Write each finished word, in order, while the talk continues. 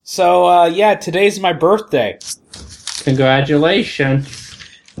Yeah, today's my birthday. Congratulations.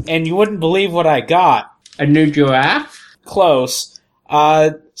 And you wouldn't believe what I got. A new giraffe? Close.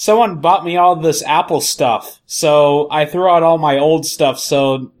 Someone bought me all this Apple stuff, so I threw out all my old stuff,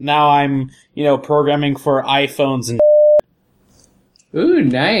 so now I'm, programming for iPhones and... Ooh,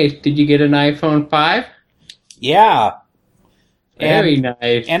 nice. Did you get an iPhone 5? Yeah. Very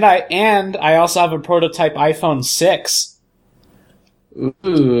nice. And I also have a prototype iPhone 6.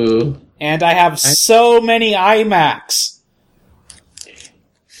 Ooh. And I have so many iMacs.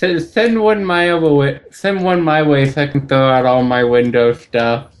 Send one my way so I can throw out all my Windows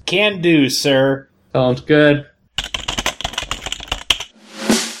stuff. Can do, sir. Sounds good.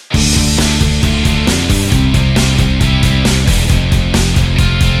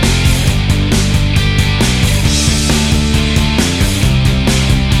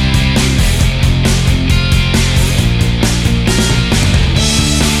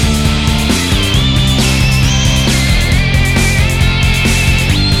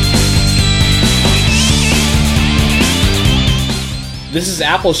 This is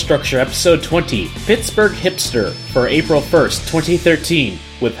Apple Structure, Episode 20, Pittsburgh Hipster, for April 1st, 2013,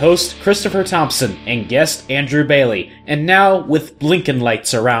 with host Christopher Thompson and guest Andrew Bailey, and now with blinking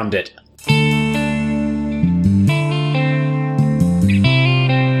lights around it.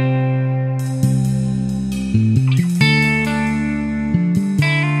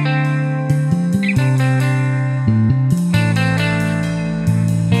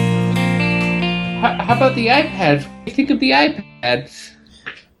 How about the iPads? What do you think of the iPads?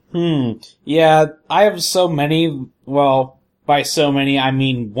 Yeah, I have so many. Well, by so many, I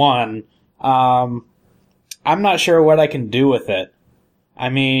mean one. I'm not sure what I can do with it. I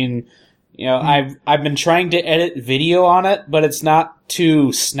mean, I've been trying to edit video on it, but it's not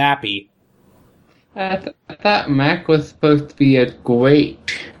too snappy. I thought Mac was supposed to be a great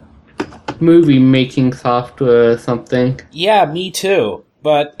movie-making software or something. Yeah, me too.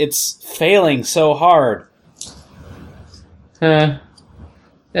 But it's failing so hard.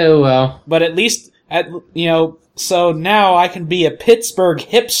 Oh well. But at least, so now I can be a Pittsburgh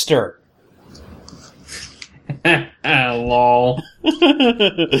hipster. Lol.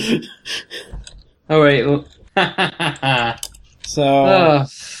 Alright.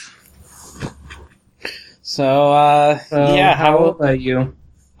 Yeah, how old are you?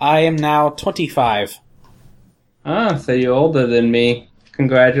 I am now 25. Ah, so you're older than me.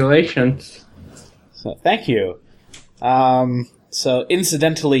 Congratulations. So, thank you. So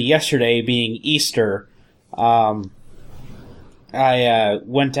incidentally, yesterday being Easter, I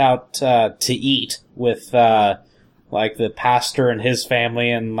went out to eat with the pastor and his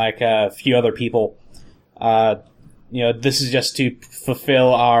family and a few other people. This is just to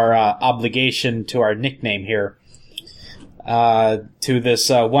fulfill our obligation to our nickname here. To this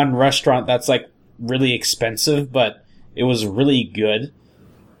one restaurant that's really expensive, but it was really good.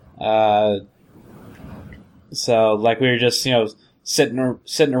 So we were just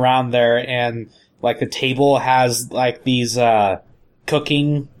sitting around there, and the table has these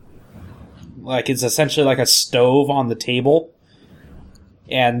cooking, it's essentially a stove on the table,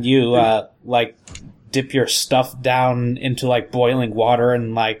 and you dip your stuff down into boiling water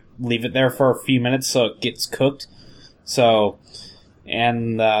and leave it there for a few minutes so it gets cooked. So,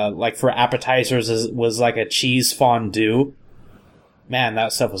 and for appetizers was a cheese fondue. Man,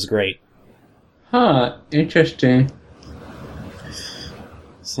 that stuff was great. Huh, interesting.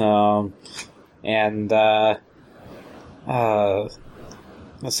 So, and,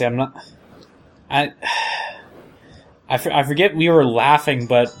 let's see, I forget we were laughing,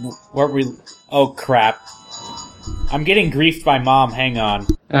 but what we, oh crap. I'm getting griefed by Mom, hang on.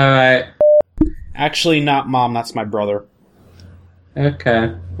 Alright. Actually, not Mom, that's my brother.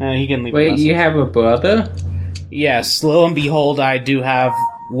 Okay. He can leave a Wait, message. you have a brother? Yes, lo and behold, I do have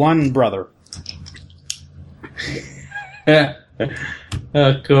one brother.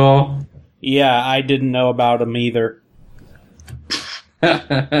 Oh, cool. Yeah, I didn't know about him either.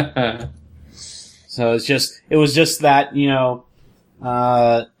 So it was just that,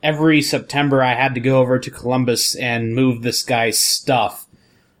 every September I had to go over to Columbus and move this guy's stuff.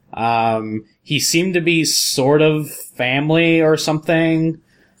 He seemed to be sort of family or something,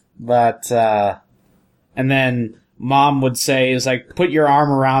 but, and then Mom would say, put your arm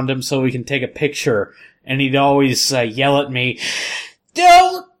around him so we can take a picture. And he'd always yell at me,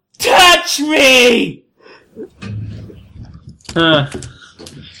 "Don't touch me!"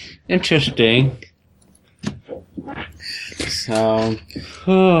 Interesting.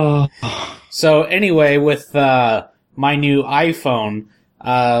 So anyway, with my new iPhone,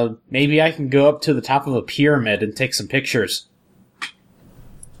 maybe I can go up to the top of a pyramid and take some pictures.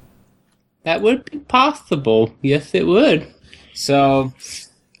 That would be possible. Yes, it would. So,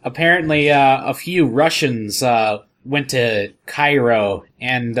 apparently, a few Russians went to Cairo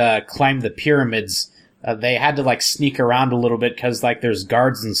and climbed the pyramids. They had to like sneak around a little bit because like there's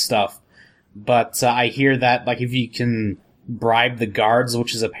guards and stuff. But I hear that like if you can bribe the guards,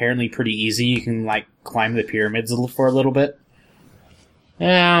 which is apparently pretty easy, you can like climb the pyramids for a little bit.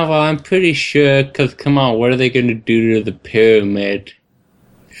 Yeah, well, I'm pretty sure, because come on, what are they going to do to the pyramid?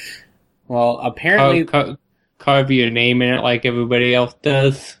 Well, apparently... Carve your name in it like everybody else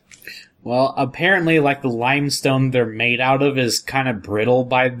does? Well, apparently, like, the limestone they're made out of is kind of brittle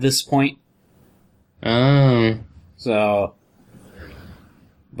by this point. Oh. So...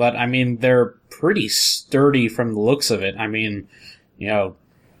 But, I mean, they're pretty sturdy from the looks of it. I mean, you know...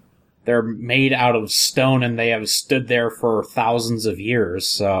 They're made out of stone and they have stood there for thousands of years,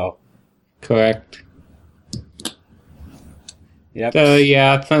 so... Correct. Yep. So,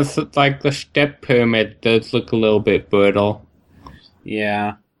 yeah, it sounds like the step pyramid does look a little bit brittle.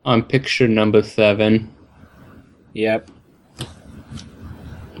 Yeah. On picture number 7. Yep.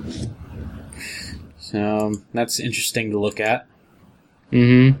 So, that's interesting to look at.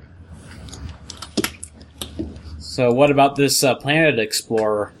 Mm-hmm. So, what about this Planet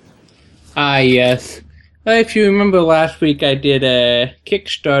Explorer? Ah, yes. If you remember last week, I did a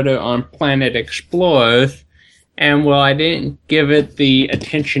Kickstarter on Planet Explorers, and well, I didn't give it the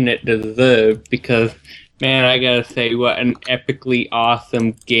attention it deserved because, man, I gotta say, what an epically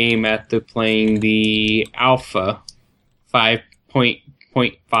awesome game after playing the Alpha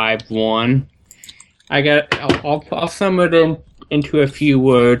 5.51. I'll sum it into a few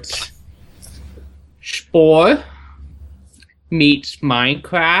words. Spore meets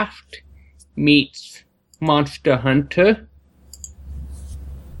Minecraft meets Monster Hunter.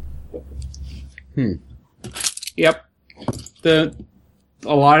 Yep. A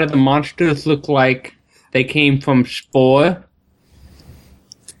lot of the monsters look like they came from Spore.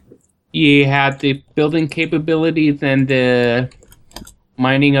 You have the building capabilities and the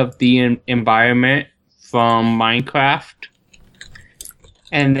mining of the environment from Minecraft.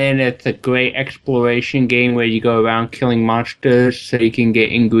 And then it's a great exploration game where you go around killing monsters so you can get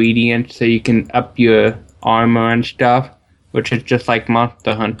ingredients so you can up your armor and stuff, which is just like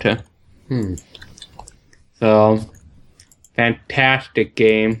Monster Hunter. So, fantastic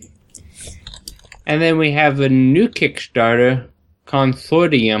game. And then we have a new Kickstarter,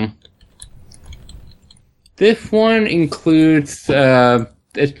 Consortium. This one includes,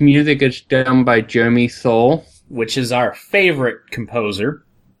 its music is done by Jeremy Soule. Which is our favorite composer.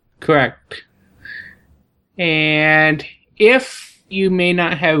 Correct. And if you may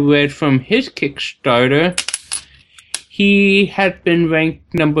not have read from his Kickstarter, he has been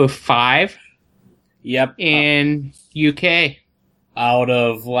ranked number 5. Yep. In UK. Out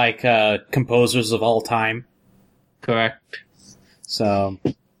of, like, composers of all time. Correct. So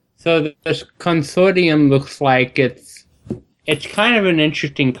this consortium looks like it's kind of an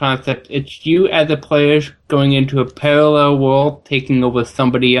interesting concept. It's you as a player going into a parallel world, taking over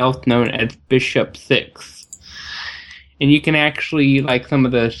somebody else known as Bishop 6. And you can actually, like some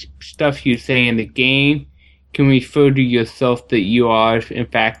of the stuff you say in the game, can refer to yourself that you are, in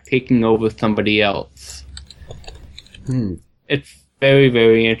fact, taking over somebody else. It's very,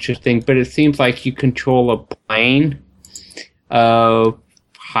 very interesting, but it seems like you control a plane of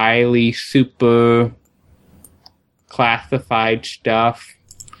highly super classified stuff.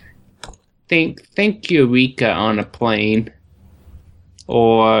 Think Eureka on a plane,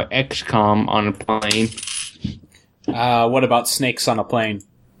 or XCOM on a plane. What about snakes on a plane?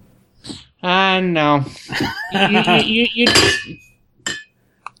 No.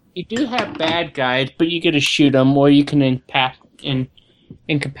 You do have bad guys, but you get to shoot them, or you can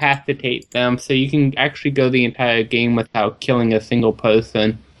incapacitate them, so you can actually go the entire game without killing a single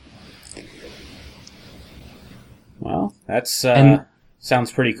person. Well, that's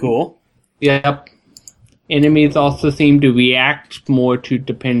sounds pretty cool. Yep. Enemies also seem to react more to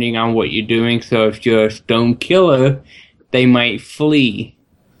depending on what you're doing, so if you're a stone killer, they might flee.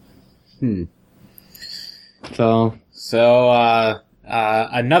 So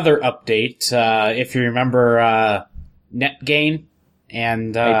another update, if you remember NetGain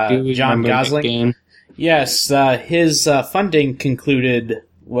and John Gosling. Yes, his funding concluded,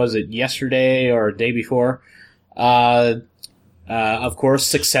 was it yesterday or day before? Of course,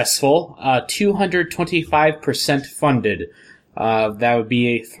 successful. 225% funded. That would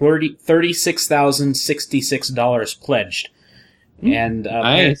be $36,066 pledged. And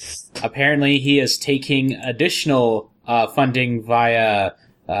nice. Apparently he is taking additional funding via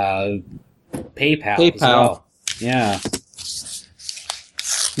PayPal as well. Yeah.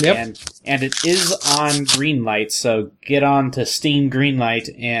 Yep. And it is on Greenlight, so get on to Steam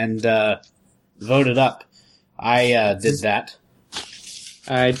Greenlight and vote it up. I did that.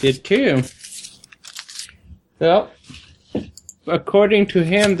 I did too. Well, according to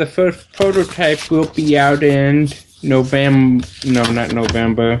him, the first prototype will be out in November. No, not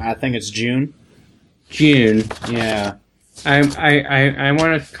November. I think it's June. June. Yeah. I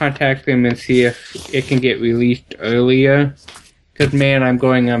want to contact them and see if it can get released earlier. Because, man, I'm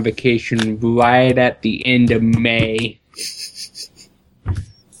going on vacation right at the end of May.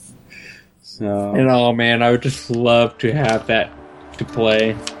 So. And, oh, man, I would just love to have that to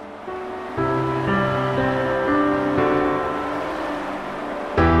play.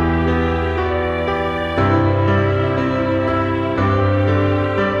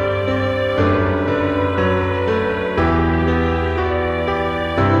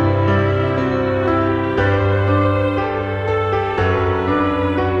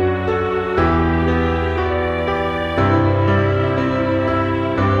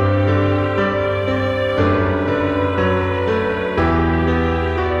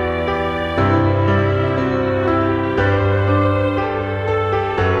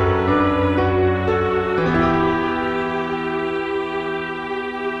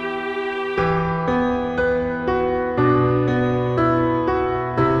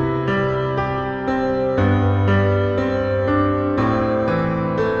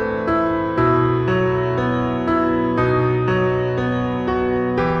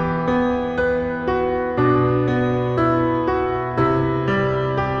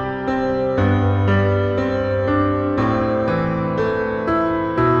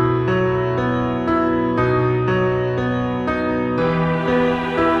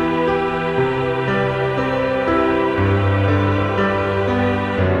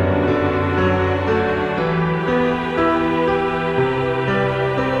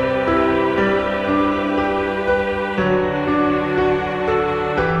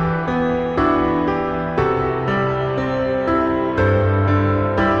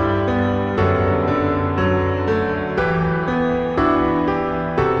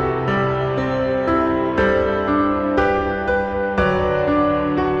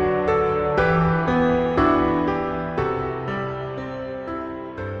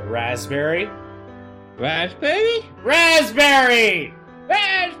 Raspberry? Raspberry? Raspberry!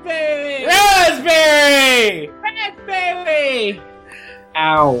 Raspberry! Raspberry! Raspberry!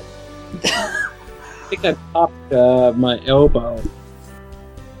 Ow. I think I popped my elbow.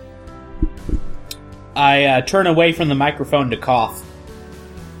 I turn away from the microphone to cough.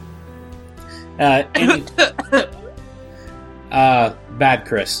 Bad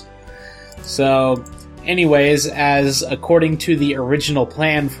Chris. So, anyways, as according to the original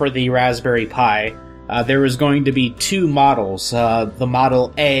plan for the Raspberry Pi, there was going to be two models, the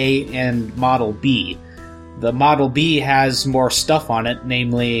Model A and Model B. The Model B has more stuff on it,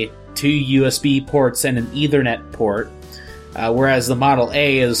 namely 2 USB ports and an Ethernet port, whereas the Model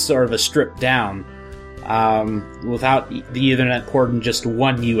A is sort of a stripped down, without the Ethernet port and just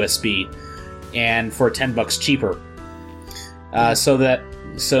one USB, and for $10 cheaper. So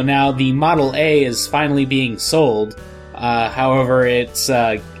now the Model A is finally being sold. However, it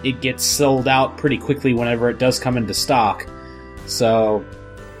gets sold out pretty quickly whenever it does come into stock. So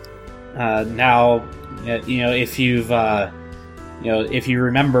now, if you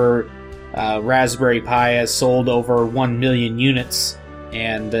remember, Raspberry Pi has sold over 1 million units,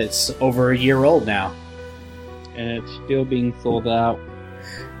 and it's over a year old now. And it's still being sold out.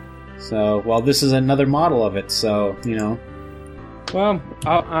 So, well, this is another model of it, so, Well,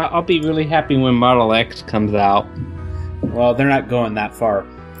 I'll be really happy when Model X comes out. Well, they're not going that far.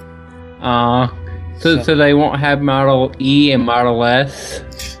 So they won't have Model E and Model S?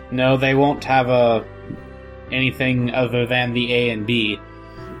 No, they won't have anything other than the A and B.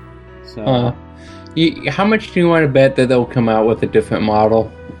 So, how much do you want to bet that they'll come out with a different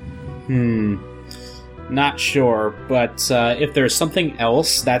model? Not sure, but if there's something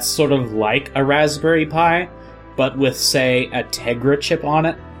else that's sort of like a Raspberry Pi, but with, say, a Tegra chip on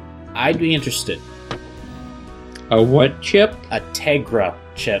it, I'd be interested. A what chip? A Tegra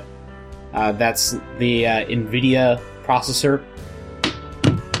chip. That's the NVIDIA processor.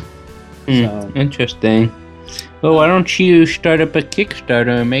 So, interesting. Well, why don't you start up a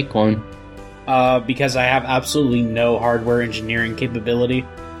Kickstarter and make one? Because I have absolutely no hardware engineering capability,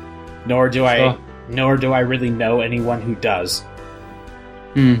 nor do I really know anyone who does.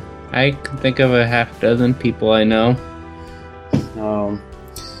 I can think of a half dozen people I know.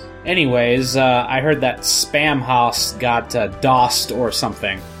 Anyways, I heard that Spamhaus got DOSed or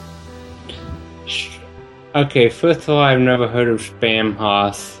something. Okay, first of all, I've never heard of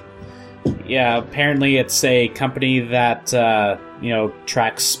Spamhaus. Yeah, apparently it's a company that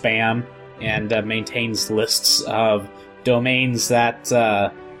tracks spam and maintains lists of domains that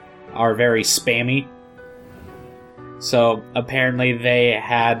are very spammy. So apparently they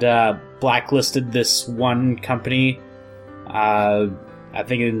had blacklisted this one company, I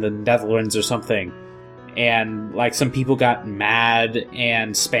think in the Netherlands or something, and like some people got mad,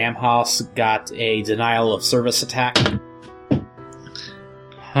 and Spamhaus got a denial of service attack.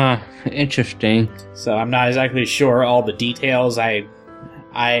 Huh, interesting. So I'm not exactly sure all the details. I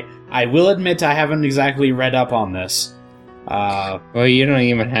will admit I haven't exactly read up on this. Well, you don't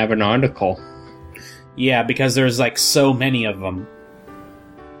even have an article. Yeah, because there's like so many of them.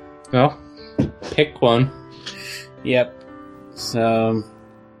 Well, pick one. Yep. So,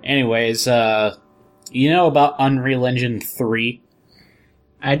 anyways, you know about Unreal Engine 3?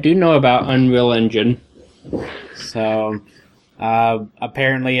 I do know about Unreal Engine. So,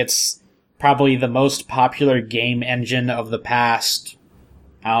 apparently it's probably the most popular game engine of the past,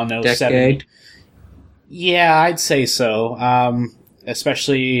 I don't know, Decade? Yeah, I'd say so.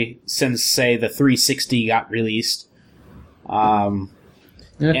 Especially since, say, the 360 got released.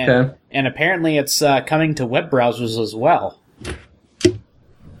 Okay. And apparently it's coming to web browsers as well.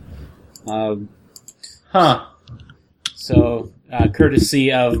 Huh. So,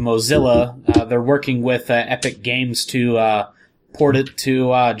 courtesy of Mozilla, they're working with Epic Games to port it to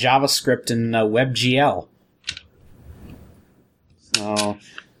JavaScript and WebGL.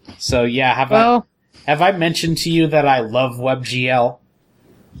 So yeah, have I mentioned to you that I love WebGL?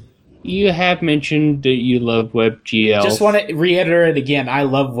 You have mentioned that you love WebGL. Just want to reiterate again, I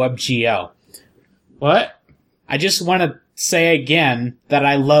love WebGL. What? I just want to say again that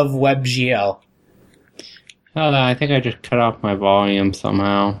I love WebGL. Hold on, I think I just cut off my volume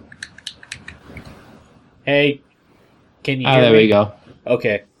somehow. Hey, can you hear me? There we go.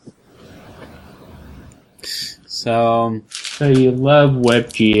 Okay. So you love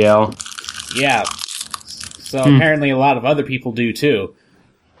WebGL. Yeah. So apparently a lot of other people do too.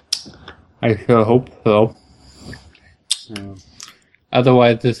 I sure hope so.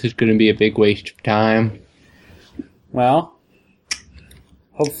 Otherwise, this is going to be a big waste of time. Well,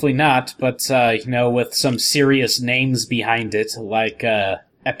 hopefully not, but, with some serious names behind it, like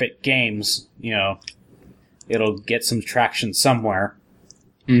Epic Games, it'll get some traction somewhere.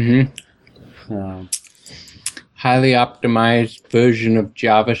 Mm-hmm. Highly optimized version of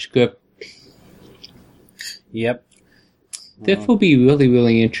JavaScript. Yep. This will be really,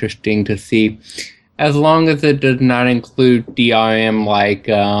 really interesting to see. As long as it does not include DRM like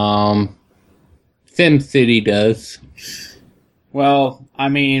SimCity does. Well, I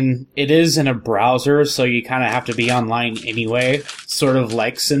mean, it is in a browser, so you kind of have to be online anyway, sort of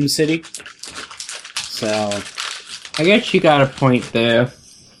like SimCity. So, I guess you got a point there.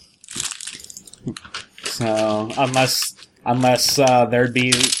 So, unless there'd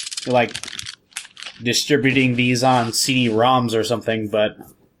be, like, distributing these on CD-ROMs or something, but,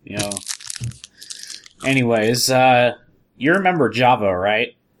 Anyways, you remember Java,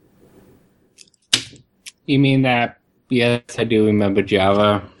 right? You mean that? Yes, I do remember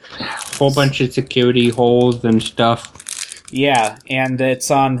Java. Whole bunch of security holes and stuff. Yeah, and it's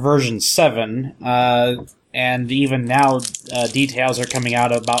on version 7, and even now details are coming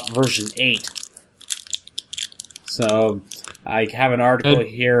out about version 8. So, I have an article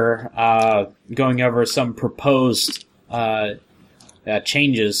here going over some proposed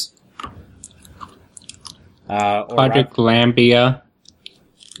changes. Project Lambda.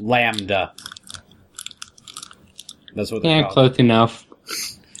 Lambda. That's what they're called. Close enough.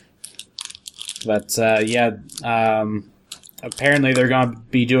 But, apparently they're going to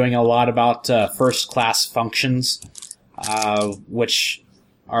be doing a lot about first-class functions, which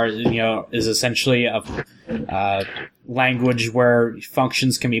are, is essentially a language where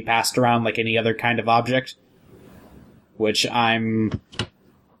functions can be passed around like any other kind of object, which I'm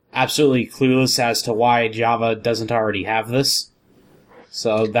absolutely clueless as to why Java doesn't already have this.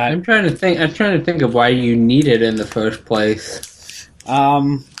 So that I'm trying to think of why you need it in the first place.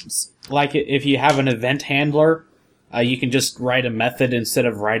 Like if you have an event handler, you can just write a method instead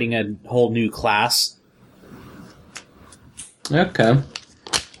of writing a whole new class. Okay.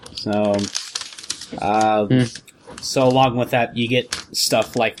 So, so along with that, you get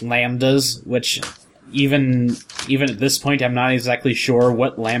stuff like lambdas, which even at this point, I'm not exactly sure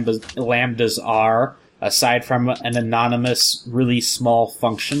what lambdas are, aside from an anonymous, really small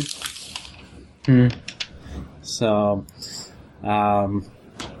function. So,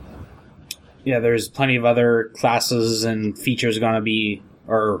 there's plenty of other classes and features going to be,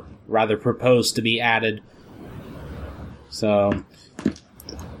 or rather proposed to be added So,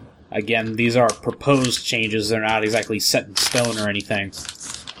 again, these are proposed changes. They're not exactly set in stone or anything.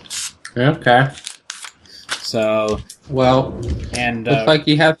 Okay. So, well, and looks like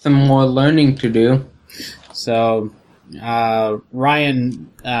you have some more learning to do. So,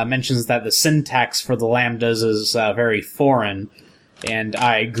 Ryan mentions that the syntax for the lambdas is very foreign, and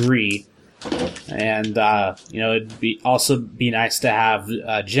I agree. And it'd also be nice to have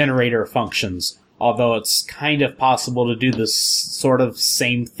generator functions. Although it's kind of possible to do this sort of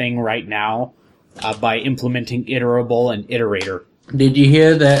same thing right now by implementing iterable and iterator. Did you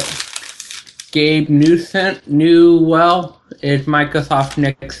hear that Gabe Newell is Microsoft's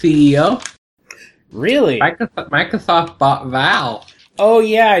next CEO? Really? Microsoft bought Valve. Oh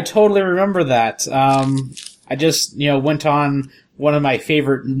yeah, I totally remember that. I just went on one of my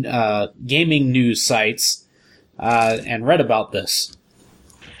favorite gaming news sites and read about this.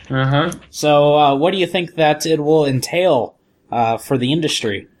 Uh-huh. So, what do you think that it will entail for the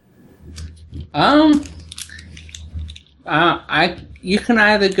industry? You can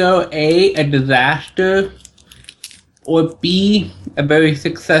either go a disaster, or B, a very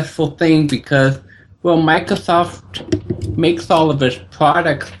successful thing because, well, Microsoft makes all of its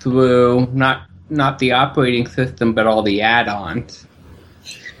products through not the operating system, but all the add-ons.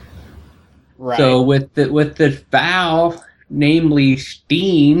 Right. So with this Valve, namely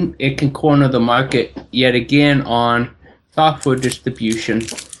Steam, it can corner the market yet again on software distribution.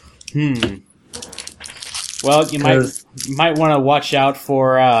 Well, you might want to watch out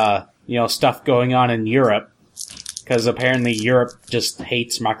for stuff going on in Europe, because apparently Europe just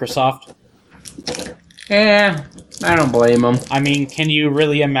hates Microsoft. Yeah, I don't blame them. I mean, can you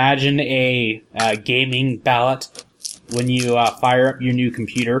really imagine a gaming ballot when you fire up your new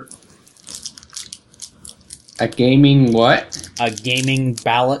computer? A gaming what? A gaming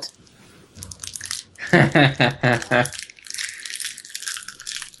ballot.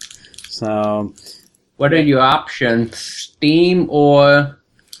 So, what are your options? Steam or...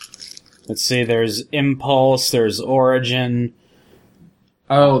 Let's see, there's Impulse, there's Origin.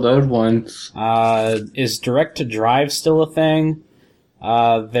 Oh, those ones. Is Direct to Drive still a thing?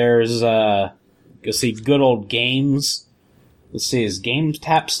 There's, let's see, Good Old Games. Let's see, is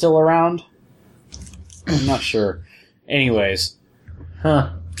GameTap still around? I'm not sure. Anyways.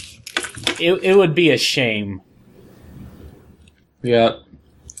 Huh. It would be a shame. Yeah.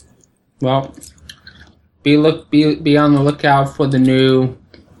 Well, be on the lookout for the new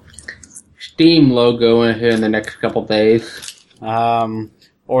Steam logo here in the next couple days.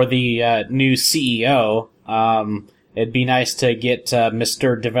 Or the new CEO. It'd be nice to get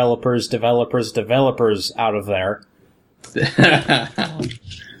Mr. Developers out of there.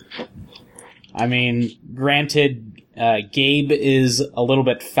 I mean, granted, Gabe is a little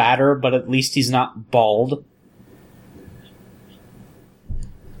bit fatter, but at least he's not bald.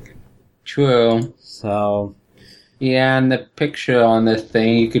 True. So... Yeah, and the picture on this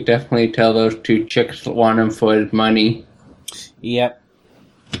thing, you could definitely tell those two chicks want him for his money. Yep.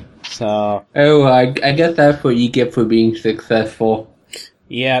 So... Oh, I guess that's what you get for being successful.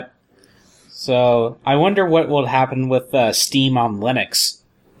 Yep. So, I wonder what will happen with Steam on Linux.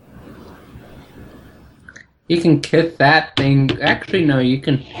 You can kiss that thing. Actually, no, you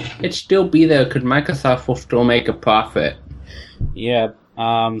can... It'd still be there because Microsoft will still make a profit. Yeah,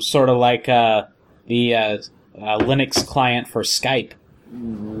 sort of like the Linux client for Skype.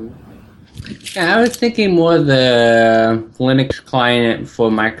 Yeah, I was thinking more the Linux client for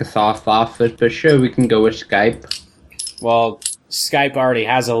Microsoft Office, but sure, we can go with Skype. Well, Skype already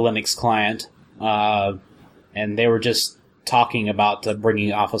has a Linux client, and they were just talking about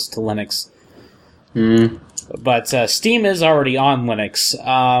bringing Office to Linux. But Steam is already on Linux,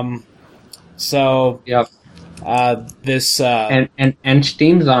 so yep. This and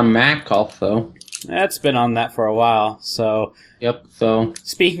Steam's on Mac also. That's been on that for a while. So yep. So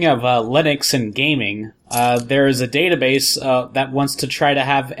speaking of Linux and gaming, there is a database that wants to try to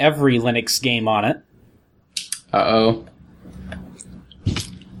have every Linux game on it. Uh-oh.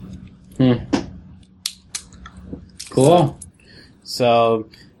 Cool. So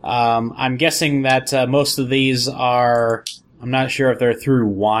I'm guessing that most of these are... I'm not sure if they're through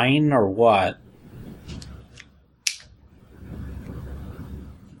Wine or what.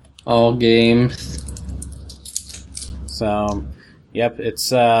 All games. So, yep,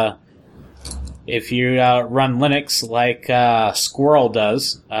 it's... if you run Linux like Squirrel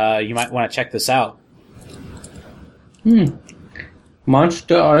does, you might want to check this out.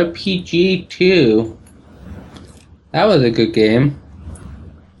 Monster RPG 2. That was a good game.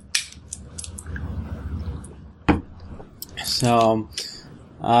 So,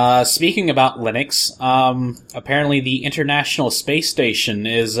 Speaking about Linux, apparently the International Space Station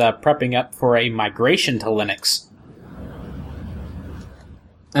is prepping up for a migration to Linux.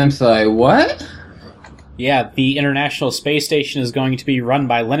 I'm sorry, what? Yeah, the International Space Station is going to be run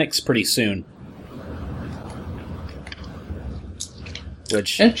by Linux pretty soon.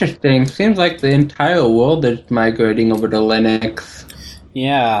 Which, interesting. Seems like the entire world is migrating over to Linux.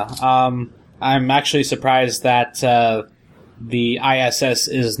 Yeah, I'm actually surprised that the ISS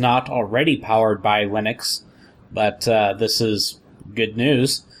is not already powered by Linux, but this is good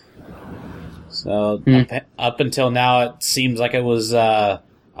news. So up until now, it seems like it was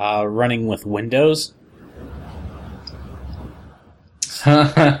running with Windows. So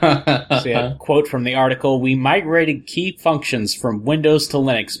yeah, quote from the article, "We migrated key functions from Windows to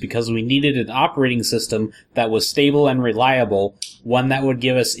Linux because we needed an operating system that was stable and reliable, one that would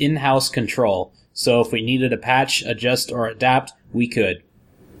give us in-house control. So if we needed to patch, adjust, or adapt, we could."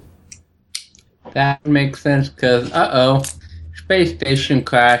 That makes sense because, space station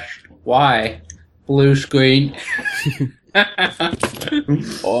crashed. Why? Blue screen.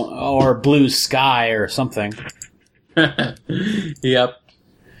 or blue sky or something. Yep.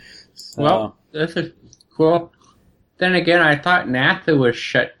 So, well, this is cool. Then again, I thought NASA was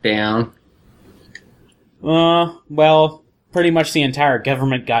shut down. well, pretty much the entire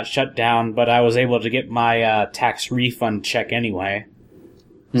government got shut down, but I was able to get my tax refund check anyway.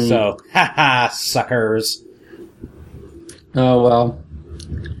 So, haha, suckers. Oh, well.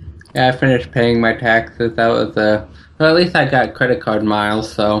 Yeah, I finished paying my taxes. That was well, at least I got credit card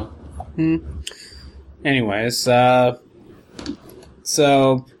miles, so. Anyways,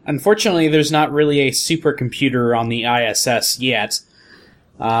 so unfortunately there's not really a supercomputer on the ISS yet.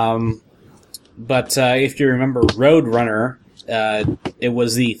 But if you remember Roadrunner, it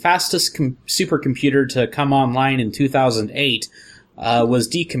was the fastest supercomputer to come online in 2008, was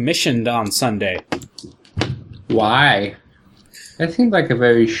decommissioned on Sunday. Why? That seems like a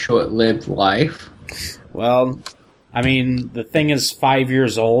very short-lived life. Well, I mean, the thing is 5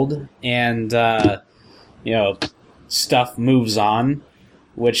 years old, and, stuff moves on,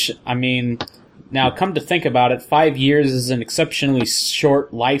 which, I mean, now come to think about it, 5 years is an exceptionally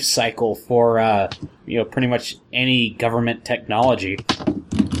short life cycle for, pretty much any government technology.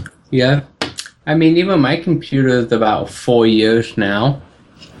 Yeah. I mean, even my computer is about 4 years now.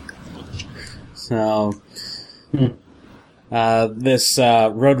 So, this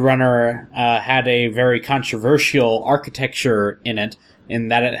Roadrunner had a very controversial architecture in it, in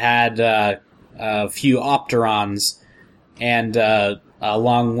that it had a few Opterons, and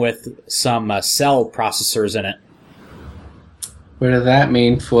along with some cell processors in it. What does that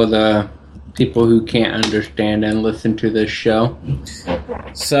mean for the people who can't understand and listen to this show?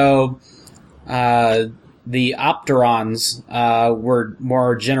 So, the Opterons were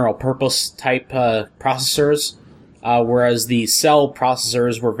more general purpose type processors, whereas the cell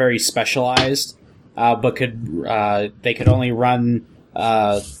processors were very specialized, but they could only run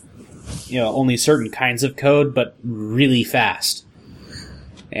only certain kinds of code, but really fast.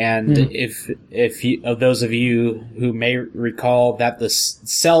 And if you, of those of you who may recall that the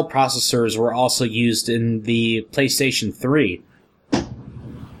cell processors were also used in the PlayStation 3,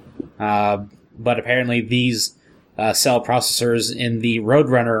 but apparently these cell processors in the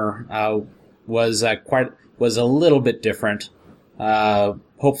Roadrunner was a little bit different.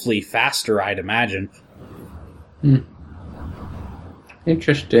 Hopefully faster, I'd imagine.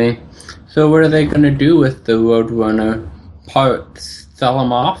 Interesting. So what are they going to do with the Roadrunner parts? Sell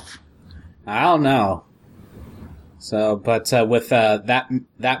them off? I don't know. So, but with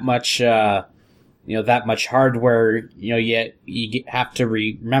that much that much hardware, you have to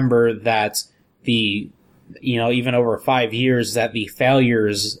remember that even over 5 years, that the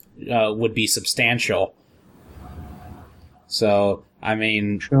failures would be substantial. So, I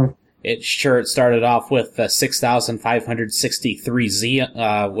mean, Sure. It started off with 6,563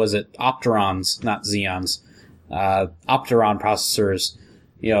 was it Opterons, not Xeons, Opteron processors.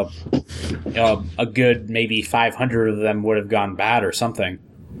 A good maybe 500 of them would have gone bad or something.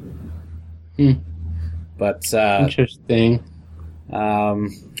 But interesting.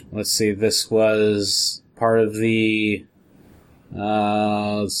 Let's see. This was part of the.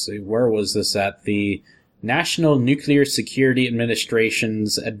 Let's see. Where was this at? The National Nuclear Security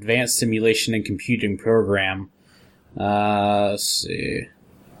Administration's Advanced Simulation and Computing Program. Let's see.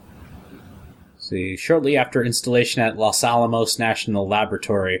 Shortly after installation at Los Alamos National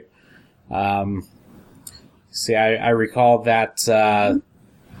Laboratory. I recall that.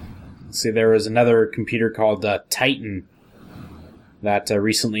 There was another computer called Titan that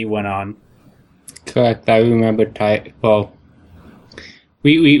recently went on. Correct, I remember Titan. Well,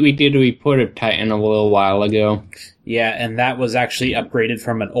 We did a report of Titan a little while ago. Yeah, and that was actually upgraded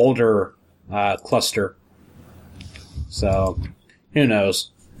from an older cluster. So, who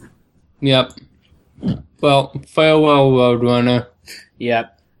knows? Yep. Well, farewell, Roadrunner.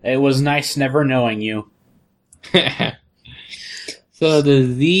 Yep. It was nice never knowing you. So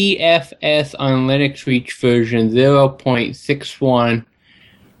the ZFS on Linux reached version 0.61,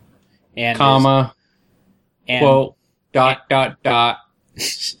 And comma, and quote, dot.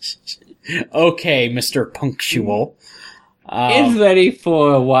 okay, Mr. Punctual. Is ready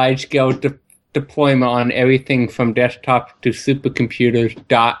for a wide-scale deployment on everything from desktop to supercomputers,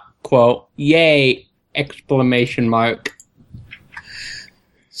 dot, quote, yay, exclamation mark.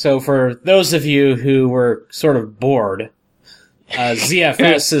 So for those of you who were sort of bored,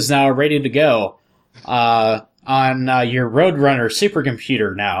 ZFS is now ready to go on your Roadrunner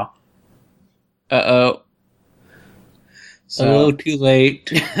supercomputer now. Uh-oh. So, A little too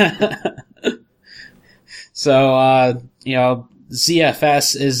late. So,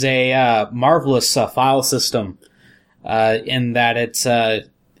 ZFS is a marvelous file system in that it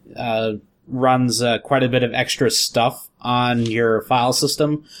runs quite a bit of extra stuff on your file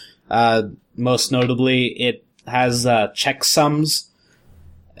system. Most notably, it has checksums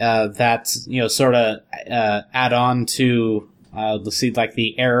that sort of add on to let's see, like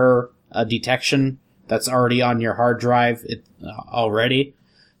the error detection that's already on your hard drive already.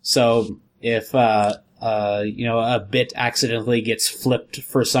 So if a bit accidentally gets flipped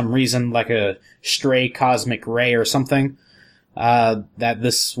for some reason, like a stray cosmic ray or something, that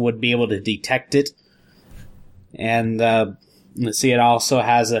this would be able to detect it. And let's see, it also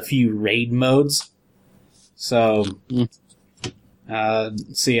has a few RAID modes. So,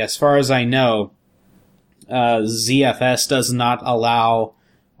 see, as far as I know, ZFS does not allow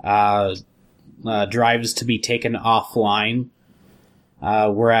drives to be taken offline,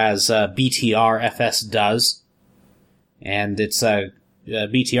 whereas BTRFS does. And it's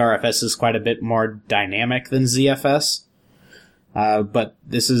BTRFS is quite a bit more dynamic than ZFS. But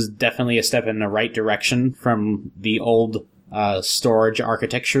this is definitely a step in the right direction from the old storage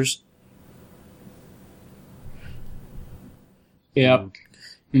architectures. Yep.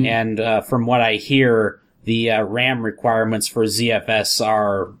 And from what I hear, the RAM requirements for ZFS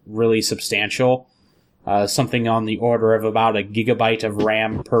are really substantial. Something on the order of about a gigabyte of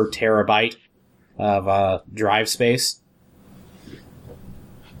RAM per terabyte of drive space.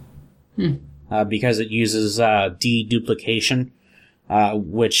 Because it uses deduplication,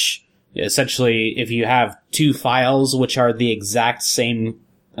 which essentially, if you have two files which are the exact same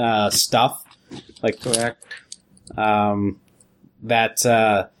stuff, like Correct. that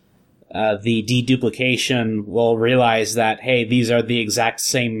the deduplication will realize that, hey, these are the exact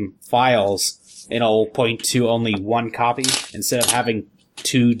same files, and it'll point to only one copy instead of having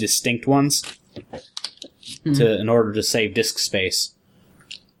two distinct ones in order to save disk space.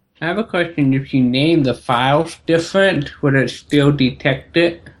 I have a question. If you name the files different, would it still detect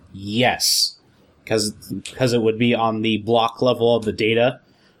it? Yes, because it would be on the block level of the data,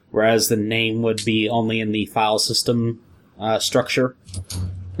 whereas the name would be only in the file system structure.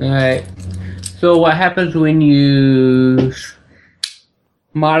 Alright. So what happens when you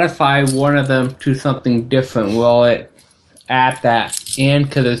modify one of them to something different? Will it add that in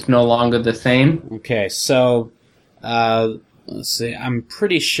because it's no longer the same? Okay, so let's see. I'm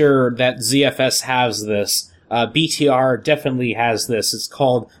pretty sure that ZFS has this. BTR definitely has this. It's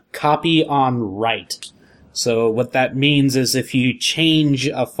called copy on write. So what that means is if you change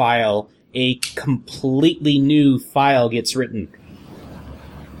a file, a completely new file gets written.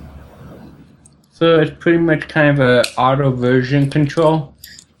 So it's pretty much kind of a auto version control?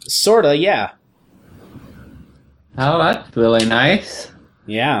 Sorta, yeah. Oh, that's really nice.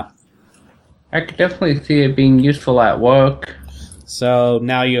 Yeah. I could definitely see it being useful at work. So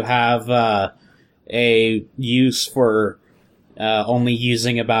now you have a use for only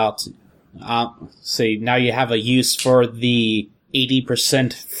using about, say, now you have a use for the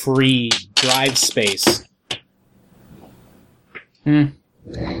 80% free drive space.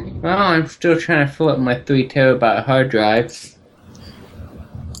 Well, I'm still trying to fill up my 3 terabyte hard drive.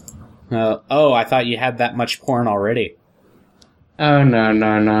 Oh, I thought you had that much porn already. Oh,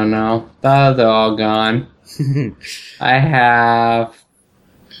 no. Those are all gone. I have...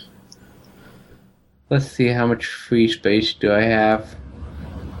 Let's see, how much free space do I have?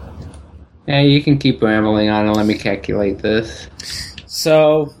 Yeah, you can keep rambling on and let me calculate this.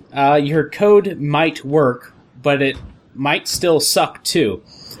 So, your code might work, but it might still suck too.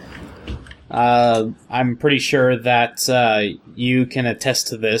 I'm pretty sure that you can attest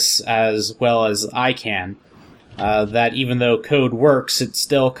to this as well as I can. that even though code works, it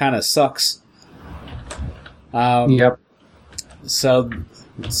still kind of sucks. Yep. So,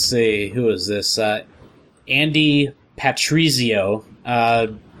 let's see, who is this? Andy Patrizio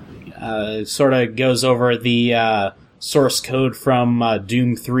sort of goes over the source code from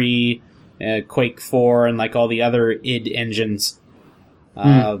Doom 3, Quake 4, and like all the other id engines,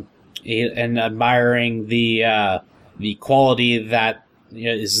 and admiring the quality that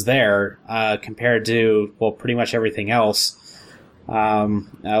is there compared to, well, pretty much everything else.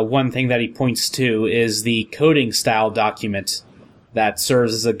 One thing that he points to is the coding style document that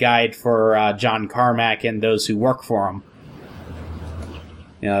serves as a guide for John Carmack and those who work for him.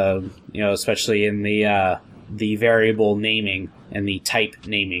 Especially in the variable naming and the type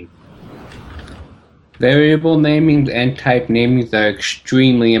naming. Variable namings and type namings are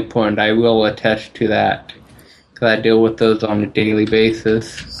extremely important. I will attest to that, because I deal with those on a daily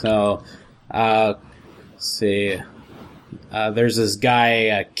basis. So, let's see. There's this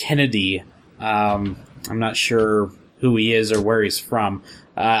guy, Kennedy. I'm not sure who he is or where he's from.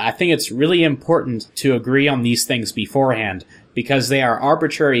 I think it's really important to agree on these things beforehand, because they are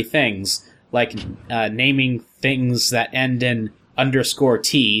arbitrary things, like naming things that end in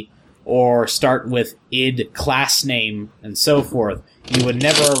 _T or start with id class name and so forth. You would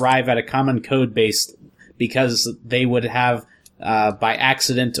never arrive at a common code base because they would have by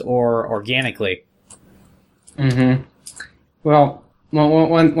accident or organically. Mm-hmm. Well,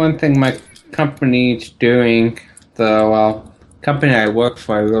 one thing my company's doing, company I work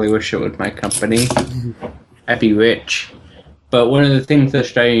for, I really wish it was my company. I'd be rich. But one of the things they're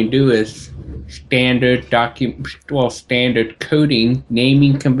starting to do is standard coding,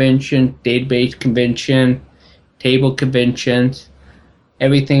 naming convention, database convention, table conventions.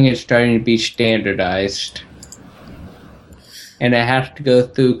 Everything is starting to be standardized. And it has to go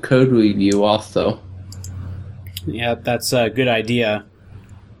through code review also. Yeah, that's a good idea.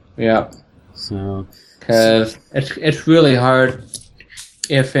 Yeah. So, because it's really hard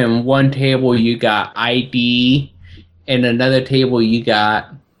if in one table you got ID, in another table you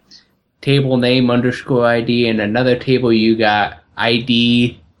got table name _ID, and another table you got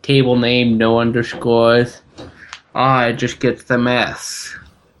ID, table name, no underscores. It just gets a mess.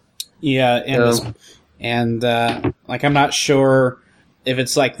 Yeah, and I'm not sure if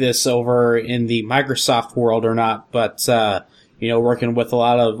it's like this over in the Microsoft world or not, but working with a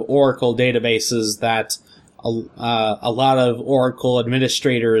lot of Oracle databases, that a lot of Oracle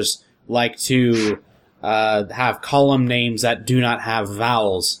administrators like to have column names that do not have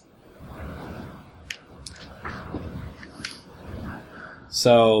vowels.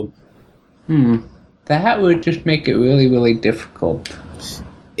 So, that would just make it really, really difficult.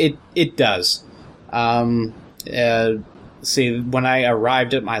 It does. See, when I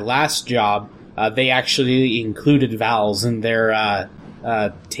arrived at my last job, they actually included vowels in their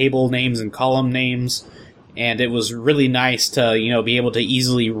table names and column names, and it was really nice to be able to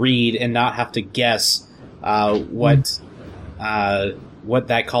easily read and not have to guess what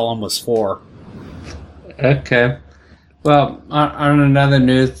that column was for. Okay. Well, on another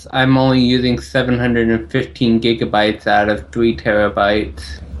news, I'm only using 715 gigabytes out of 3 terabytes.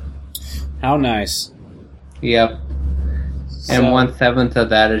 How nice. Yep. And 1/7 of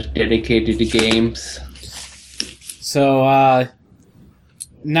that is dedicated to games. So,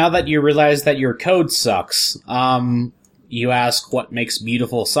 now that you realize that your code sucks, you ask what makes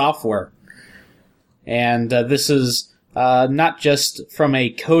beautiful software. And this is not just from a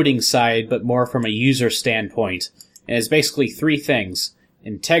coding side, but more from a user standpoint. And it's basically 3 things: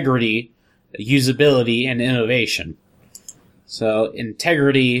 integrity, usability, and innovation. So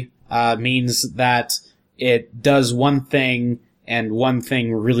integrity means that it does one thing and one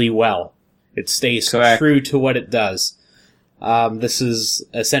thing really well. It stays true to what it does. This is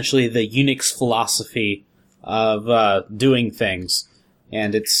essentially the Unix philosophy of doing things.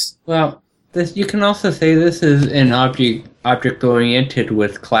 And it's... Well, you can also say this is an object-oriented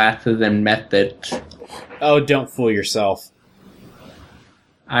with classes and methods. Oh, don't fool yourself.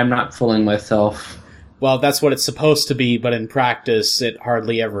 I'm not fooling myself. Well, that's what it's supposed to be, but in practice, it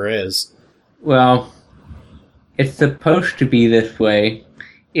hardly ever is. Well, it's supposed to be this way.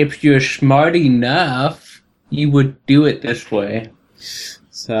 If you're smart enough, you would do it this way.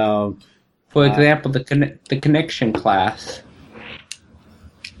 So, for example, the connection class.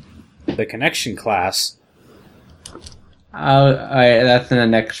 The connection class? That's in the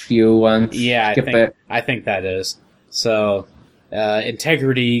next few ones. Yeah, I think that is. So,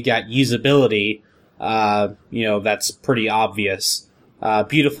 integrity, you got usability. That's pretty obvious.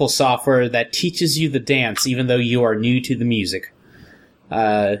 Beautiful software that teaches you the dance even though you are new to the music.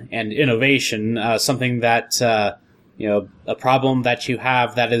 and innovation, something that a problem that you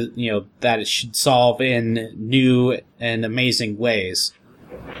have that is that it should solve in new and amazing ways.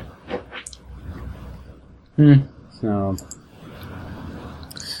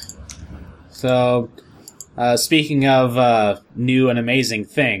 So, speaking of new and amazing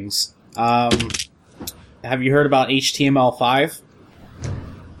things, have you heard about HTML5?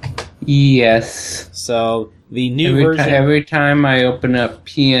 Yes. So the new version. Every time I open up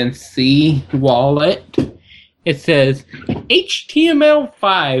PNC Wallet, it says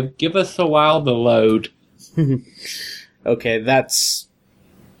HTML5. Give us a while to load. Okay, that's.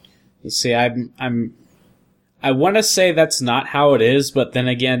 Let's see. I want to say that's not how it is, but then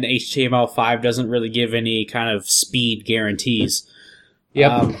again, HTML5 doesn't really give any kind of speed guarantees.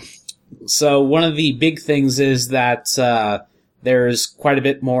 Yep. So one of the big things is that there's quite a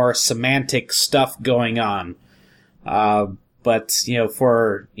bit more semantic stuff going on. But,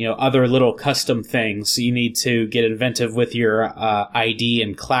 for, other little custom things, you need to get inventive with your ID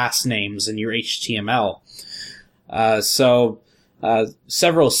and class names in your HTML. So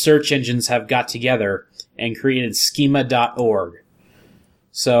several search engines have got together and created schema.org.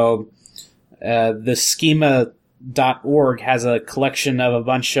 So the schema.org has a collection of a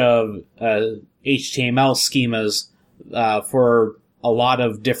bunch of HTML schemas for a lot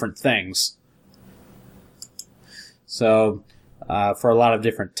of different things. So, for a lot of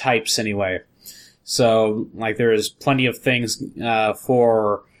different types anyway. So, like, there's plenty of things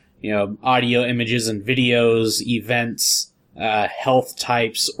for, audio, images, and videos, events, health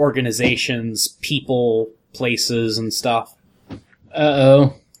types, organizations, people, places, and stuff.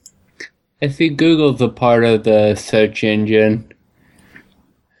 Uh-oh. I see Google's a part of the search engine.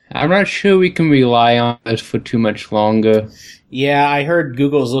 I'm not sure we can rely on this for too much longer. Yeah, I heard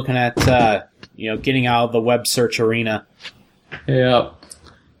Google's looking at, getting out of the web search arena. Yep.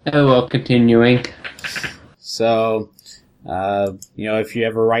 Oh, well, continuing. So, if you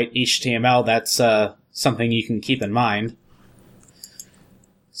ever write HTML, that's something you can keep in mind.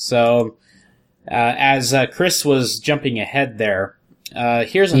 So, as Chris was jumping ahead there,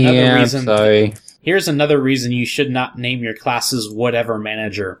 here's another reason. Sorry. Here's another reason you should not name your classes whatever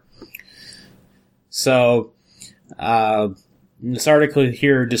manager. So, this article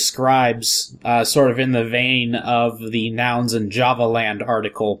here describes, sort of in the vein of the Nouns in Java Land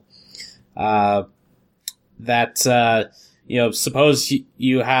article, that, suppose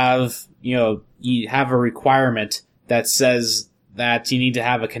you have a requirement that says that you need to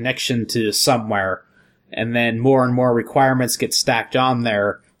have a connection to somewhere, and then more and more requirements get stacked on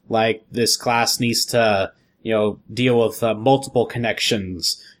there, like this class needs to, deal with multiple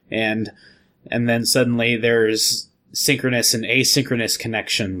connections, and then suddenly there's synchronous and asynchronous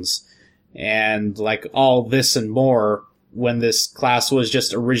connections, and like all this and more, when this class was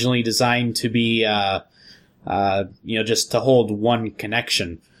just originally designed to be, just to hold one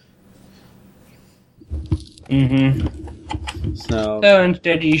connection. So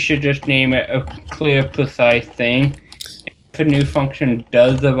instead you should just name it a clear, precise thing. If a new function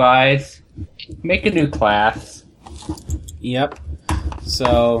does arise, make a new class. Yep.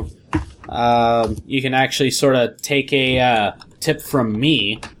 So, you can actually sort of take a tip from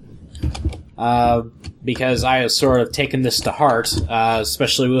me, because I have sort of taken this to heart,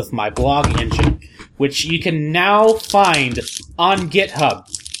 especially with my blog engine, which you can now find on GitHub.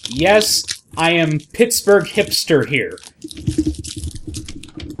 Yes, I am Pittsburgh hipster here.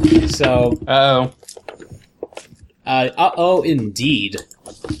 So, uh-oh, indeed.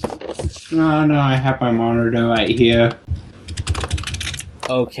 No, I have my monitor right here.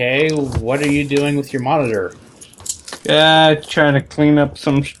 Okay, what are you doing with your monitor? Trying to clean up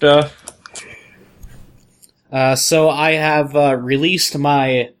some stuff. So I have released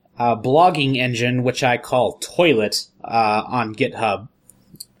my blogging engine, which I call Toilet, on GitHub.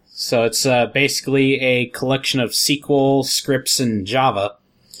 So it's basically a collection of SQL scripts in Java.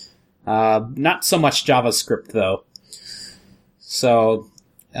 Not so much JavaScript, though. So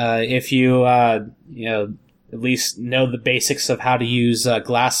if you at least know the basics of how to use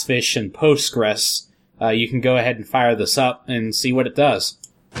Glassfish and Postgres, you can go ahead and fire this up and see what it does.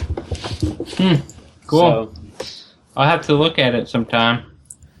 Cool. So, I'll have to look at it sometime.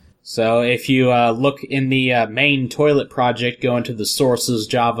 So if you look in the main Toilet project, go into the sources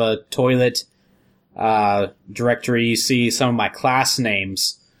Java Toilet directory, you see some of my class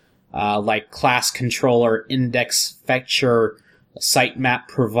names, like class controller, index fetcher, sitemap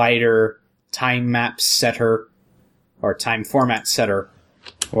provider, time map setter, or time format setter.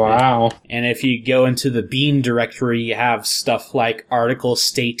 Wow. And if you go into the Bean directory, you have stuff like article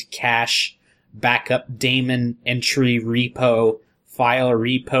state cache, backup daemon, entry repo, file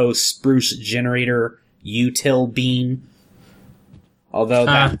repo spruce generator util bean. Although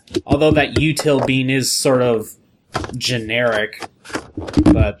that util bean is sort of generic,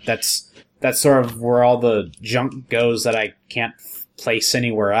 but that's sort of where all the junk goes that I can't place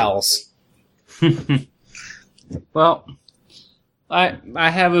anywhere else. Well, I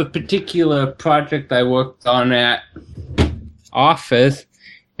have a particular project I worked on at Office,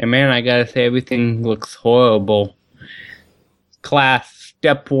 and man, I gotta say, everything looks horrible. Class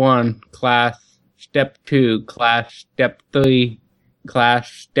Step 1, Class Step 2, Class Step 3,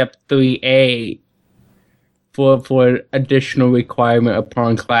 Class Step 3A, for additional requirement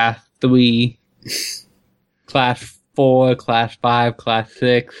upon Class 3, Class 4, Class 5, Class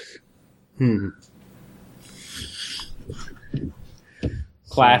 6.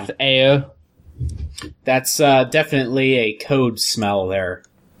 Class A. That's definitely a code smell there.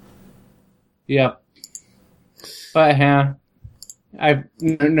 Yep. But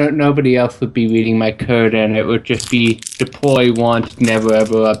nobody else would be reading my code, and it would just be deploy once, never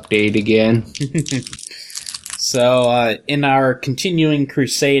ever update again. So, in our continuing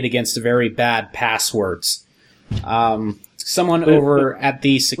crusade against very bad passwords, someone over at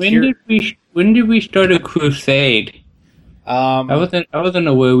the security... When did we start a crusade? I wasn't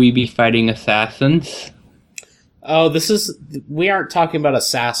aware we'd be fighting assassins. Oh, we aren't talking about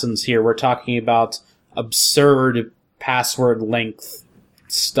assassins here. We're talking about absurd password length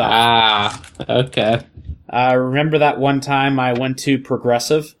stuff. Ah, okay. Remember that one time I went to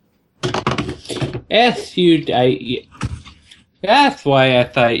Progressive? Yes, that's why I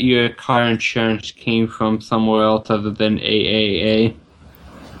thought your car insurance came from somewhere else other than AAA.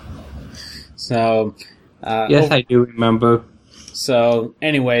 So, yes, I do remember. So,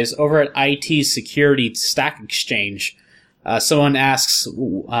 anyways, over at IT Security Stack Exchange, someone asks,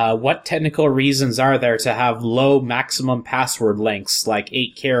 what technical reasons are there to have low maximum password lengths, like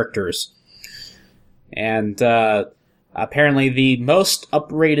 8 characters? And apparently the most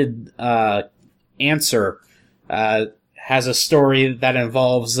uprated answer has a story that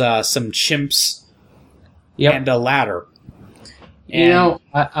involves some chimps and a ladder. And,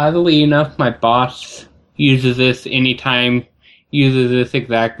 oddly enough, my boss uses this exact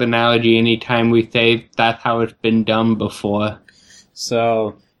analogy anytime we say that's how it's been done before.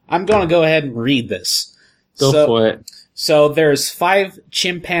 So, I'm going to go ahead and read this. Go for it. So, there's 5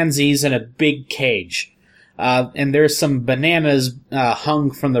 chimpanzees in a big cage. And there's some bananas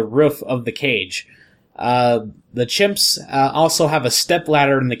hung from the roof of the cage. The chimps also have a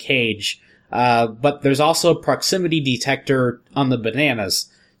stepladder in the cage, but there's also a proximity detector on the bananas.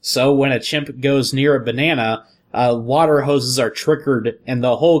 So when a chimp goes near a banana, water hoses are triggered and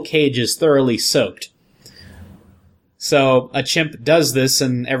the whole cage is thoroughly soaked. So a chimp does this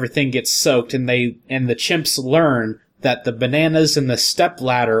and everything gets soaked, and the chimps learn that the bananas and the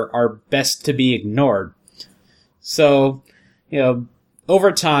stepladder are best to be ignored. So,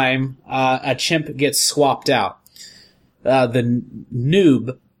 over time, a chimp gets swapped out. The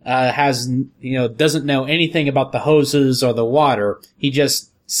noob doesn't know anything about the hoses or the water. He just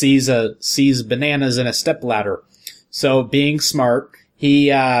sees bananas and a stepladder. So, being smart,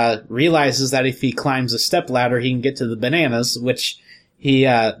 he realizes that if he climbs a stepladder, he can get to the bananas, which he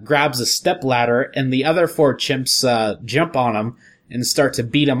grabs a stepladder, and the other 4 chimps jump on him and start to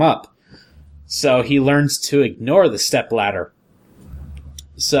beat him up. So he learns to ignore the stepladder.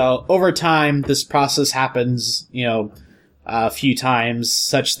 So over time, this process happens, a few times,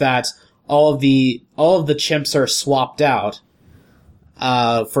 such that all of the chimps are swapped out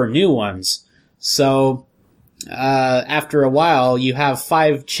for new ones. So after a while, you have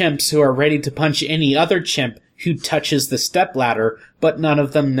 5 chimps who are ready to punch any other chimp who touches the stepladder, but none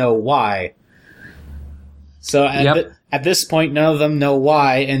of them know why. So at this point, none of them know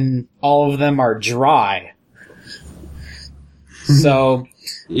why, and all of them are dry. So,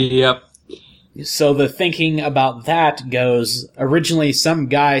 yep. So the thinking about that goes, originally some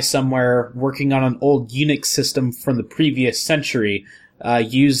guy somewhere working on an old Unix system from the previous century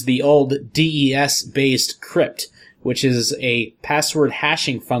used the old DES-based crypt, which is a password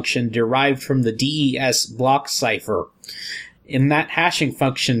hashing function derived from the DES block cipher. In that hashing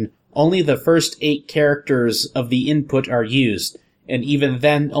function, only the first 8 characters of the input are used, and even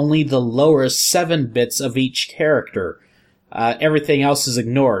then only the lower 7 bits of each character. Everything else is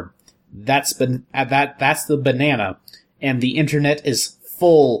ignored. That's the banana, and the internet is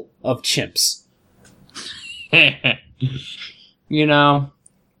full of chimps. There's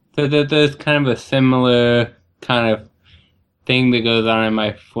kind of a similar kind of thing that goes on in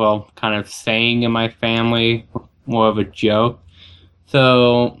my, kind of saying in my family, more of a joke.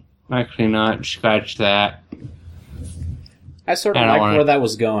 So, actually not, scratch that. I sort of I don't liked wanna- where that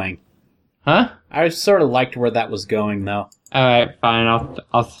was going. Huh? I sort of liked where that was going, though. All right, fine.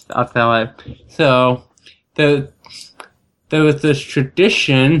 I'll tell it. So, there was this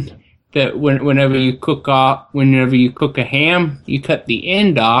tradition that whenever you cook a ham, you cut the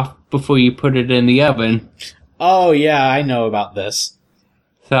end off before you put it in the oven. Oh, yeah, I know about this.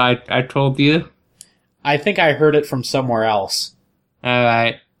 So I told you. I think I heard it from somewhere else. All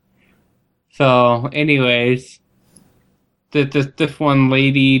right. So, anyways, this one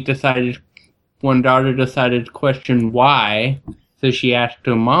daughter decided to question why. So she asked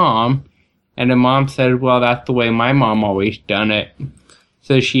her mom, and her mom said, "Well, that's the way my mom always done it."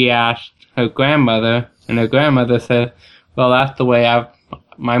 So she asked her grandmother, and her grandmother said, "Well, that's the way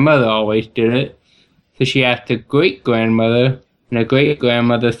my mother always did it." So she asked her great grandmother, and her great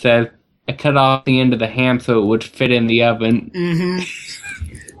grandmother said, "I cut off the end of the ham so it would fit in the oven."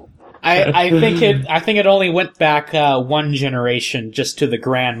 I think it only went back one generation just to the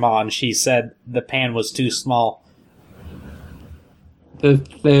grandma, and she said the pan was too small.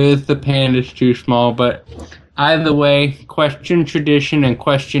 The pan is too small, but either way, question tradition and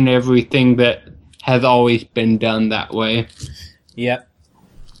question everything that has always been done that way. Yep.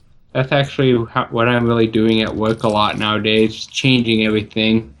 That's actually what I'm really doing at work a lot nowadays, changing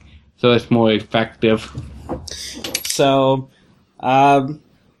everything so it's more effective. So,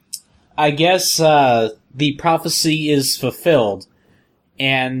 I guess the prophecy is fulfilled.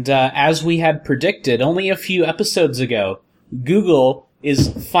 And as we had predicted only a few episodes ago, Google is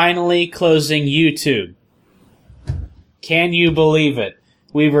finally closing YouTube. Can you believe it?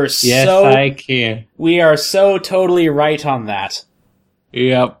 Yes, I can. We are so totally right on that.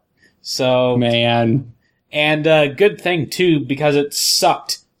 Yep, So, man. and good thing too, because it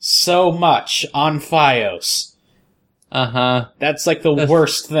sucked so much on FiOS. Uh-huh. That's like the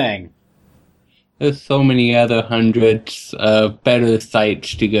worst thing. There's so many other hundreds of better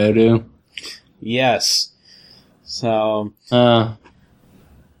sites to go to. Yes. So,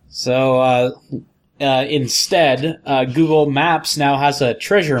 instead, Google Maps now has a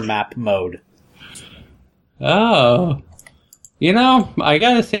treasure map mode. Oh. You know, I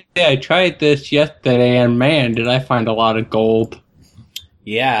gotta say, I tried this yesterday, and man, did I find a lot of gold.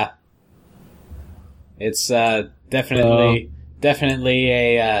 Yeah. It's definitely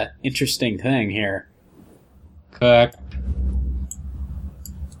a interesting thing here. Correct.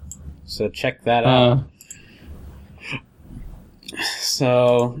 So check that out.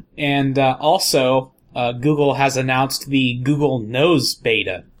 So, and also, Google has announced the Google Nose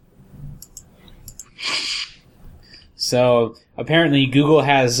beta. So, apparently Google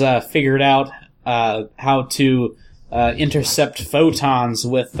has figured out how to intercept photons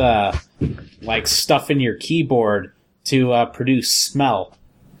with, like, stuff in your keyboard to produce smell.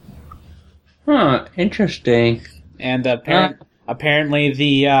 Huh, interesting. And apparently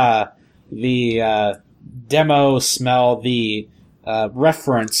the demo smell, the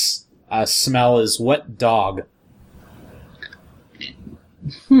reference smell is wet dog.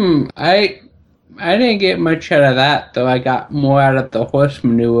 I didn't get much out of that, though. I got more out of the horse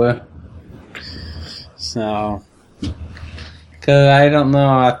manure. So, Cause I don't know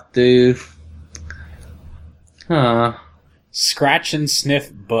how to... Huh. scratch and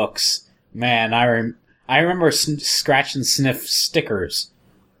sniff books. Man, I remember scratch and sniff stickers.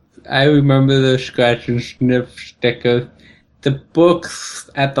 I remember the scratch and sniff stickers. The books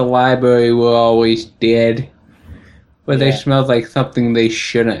at the library were always dead. But they Yeah. smelled like something they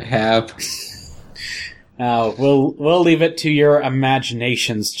shouldn't have. We'll leave it to your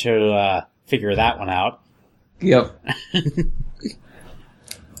imaginations to figure that one out. Yep.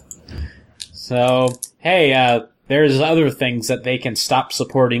 So, hey, there's other things that they can stop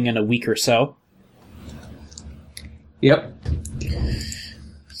supporting in a week or so. Yep.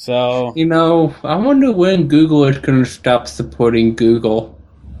 So, You know, I wonder when Google is going to stop supporting Google.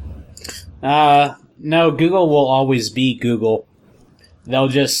 no, Google will always be Google. They'll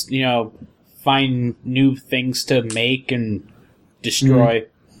just, find new things to make and destroy.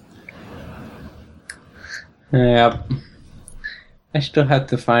 Yep. I still have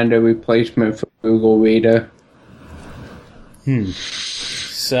to find a replacement for Google Reader.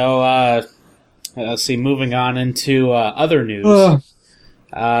 So, let's see, moving on into other news.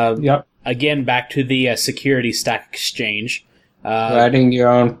 Yep. Again, back to the Security Stack Exchange. Writing your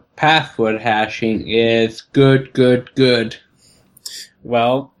own password hashing is good.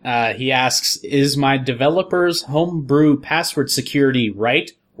 Well, he asks, is my developer's homebrew password security right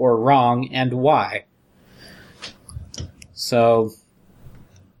or wrong, and why? So,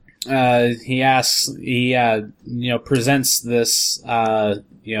 he asks, he presents this,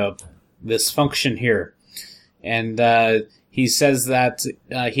 this function here. And, he says that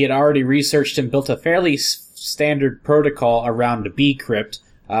he had already researched and built a fairly standard protocol around bcrypt.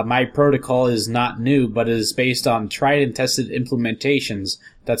 My protocol is not new, but is based on tried and tested implementations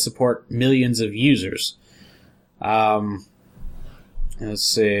that support millions of users. Let's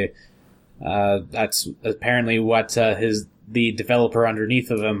see. That's apparently what the developer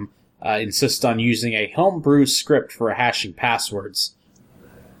underneath of him insists on using a homebrew script for hashing passwords.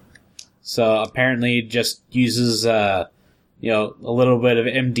 So apparently it just uses a little bit of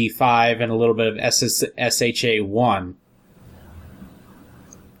MD5 and a little bit of SHA-1.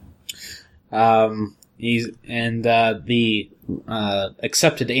 The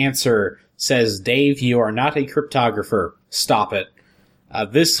accepted answer says, Dave, you are not a cryptographer. Stop it.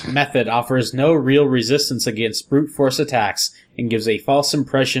 This method offers no real resistance against brute force attacks and gives a false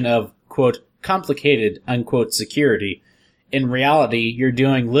impression of, quote, complicated, unquote, security. In reality, you're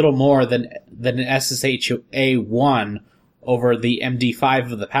doing little more than an SSHA-1 over the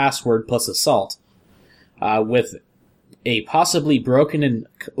MD5 of the password plus assault. With a possibly broken and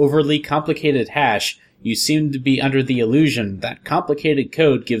overly complicated hash, you seem to be under the illusion that complicated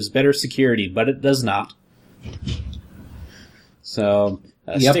code gives better security, but it does not. So,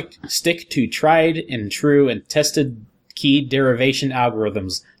 stick to tried and true and tested key derivation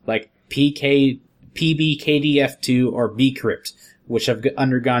algorithms like PBKDF2 or bcrypt, which have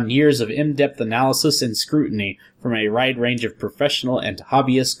undergone years of in-depth analysis and scrutiny from a wide range of professional and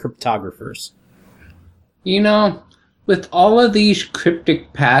hobbyist cryptographers. With all of these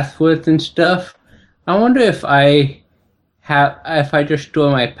cryptic passwords and stuff, I wonder if I just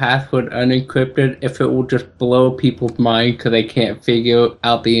store my password unencrypted, if it will just blow people's mind because they can't figure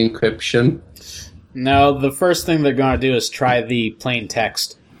out the encryption. No, the first thing they're going to do is try the plain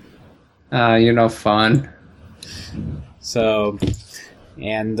text. Fun. So,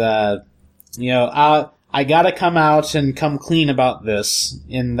 and, I gotta come out and come clean about this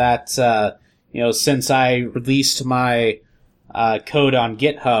in that, since I released my code on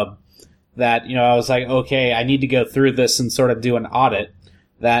GitHub, that, I was like, okay, I need to go through this and sort of do an audit,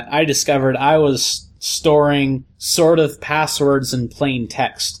 that I discovered I was storing sort of passwords in plain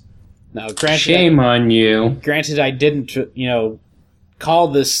text. Now, granted, shame on you. Granted, I didn't, call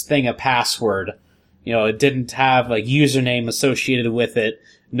this thing a password. It didn't have a username associated with it,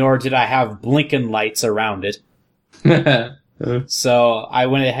 nor did I have blinking lights around it. So I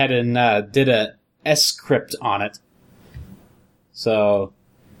went ahead and did a scrypt on it. So,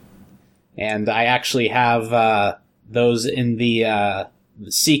 and I actually have those in the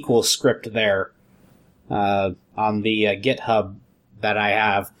SQL script there on the GitHub that I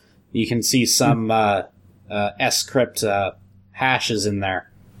have. You can see some scrypt hashes in there.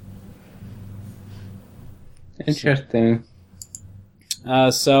 Interesting.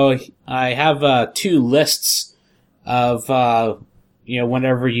 So I have two lists of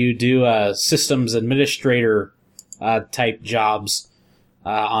whenever you do systems administrator type jobs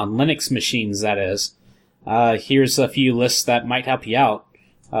on Linux machines, that is. Here's a few lists that might help you out.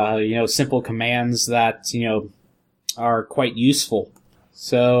 Simple commands that are quite useful.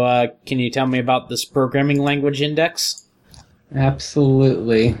 So can you tell me about this programming language index?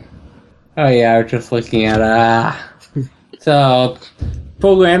 Absolutely. Oh yeah, I was just looking at So,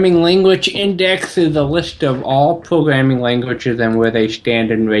 Programming Language Index is a list of all programming languages and where they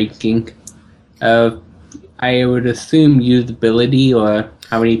stand in ranking of, I would assume, usability or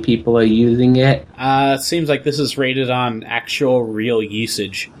how many people are using it. It seems like this is rated on actual real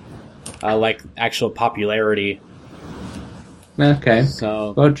usage, like actual popularity. Okay.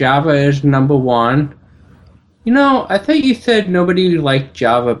 So, well, Java is number one. I thought you said nobody liked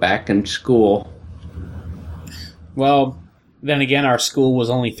Java back in school. Well, then again, our school was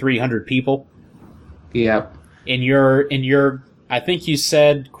only 300 people. Yep. In your, I think you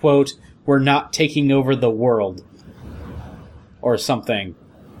said, quote, we're not taking over the world. Or something.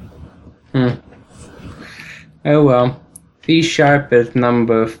 Oh well. C# is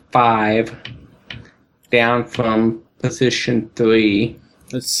number 5. Down from position 3.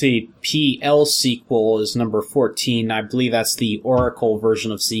 Let's see, PL SQL is number 14. I believe that's the Oracle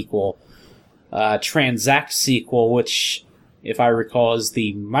version of SQL. Transact SQL, which, if I recall, is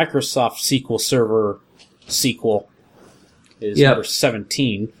the Microsoft SQL Server SQL, is number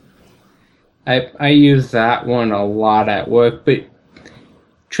 17. I use that one a lot at work, but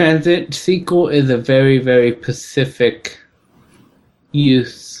Transit SQL is a very, very specific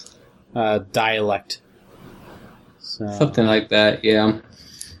use. Dialect. So. Something like that, yeah.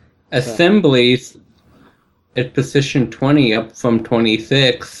 Assemblies at position 20 up from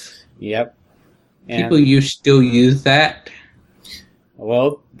 26. Yep. And people still use that?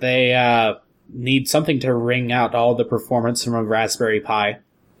 Well, they need something to wring out all the performance from a Raspberry Pi.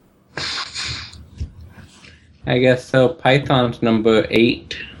 I guess so. Python's number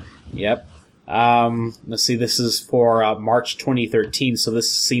 8. Yep. Let's see, this is for March 2013, so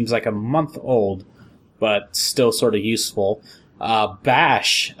this seems like a month old, but still sort of useful.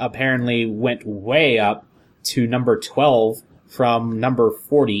 Bash apparently went way up to number 12 from number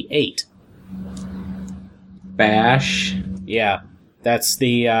 48. Bash? Yeah, that's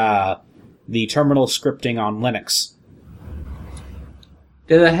the terminal scripting on Linux.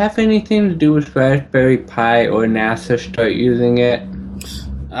 Does it have anything to do with Raspberry Pi or NASA start using it?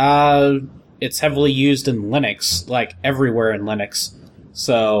 It's heavily used in Linux, like everywhere in Linux.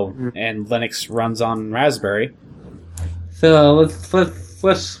 So, and Linux runs on Raspberry. So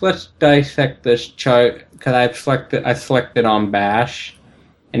let's dissect this chart because I selected on Bash,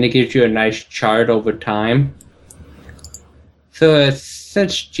 and it gives you a nice chart over time. So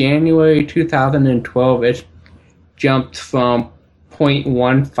since January 2012, it's jumped from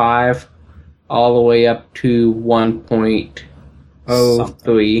 0.15 all the way up to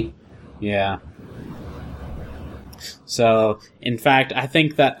 1.03. Yeah. So, in fact, I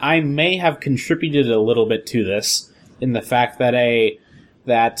think that I may have contributed a little bit to this in the fact that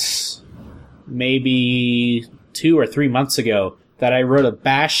that maybe 2 or 3 months ago that I wrote a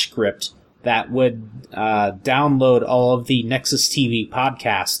bash script that would download all of the Nexus TV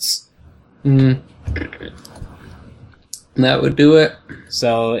podcasts. That would do it.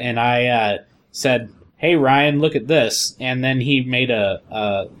 So, and I said, "Hey Ryan, look at this," and then he made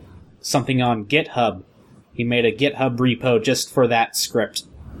a something on GitHub. He made a GitHub repo just for that script.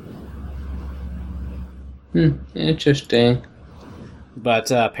 Interesting. But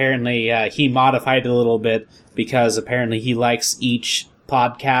apparently he modified it a little bit because apparently he likes each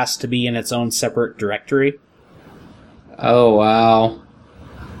podcast to be in its own separate directory. Oh, wow.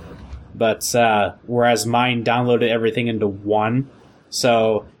 But whereas mine downloaded everything into one.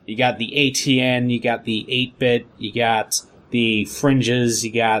 So you got the ATN, you got the 8-bit, you got the fringes,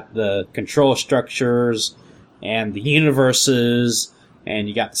 you got the control structures, and the universes, and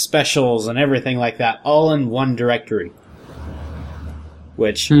you got the specials and everything like that, all in one directory.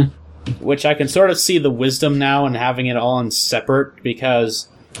 Which I can sort of see the wisdom now in having it all in separate, because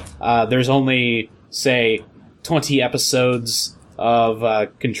there's only, say, 20 episodes of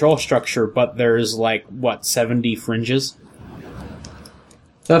control structure, but there's 70 fringes?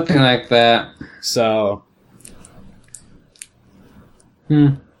 Something like that. So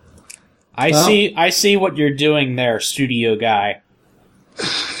I see what you're doing there, studio guy.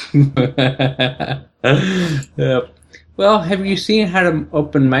 Yep. Well, have you seen how to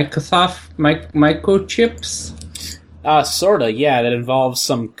open Microsoft microchips? Sorta, yeah. That involves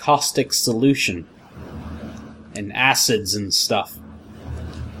some caustic solution and acids and stuff.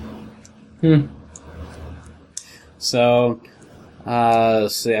 So, I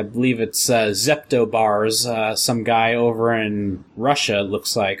believe it's Zeptobars, some guy over in Russia, it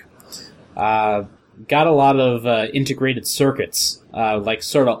looks like. Got a lot of integrated circuits,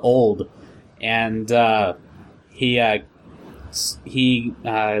 sort of old, and he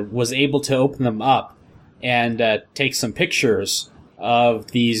was able to open them up and take some pictures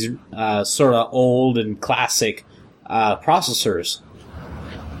of these sort of old and classic processors.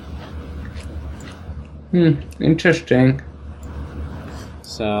 Interesting.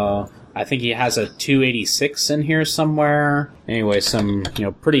 So I think he has a 286 in here somewhere. Anyway, some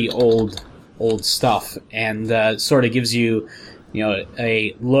pretty old stuff, and sort of gives you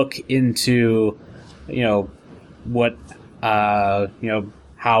a look into what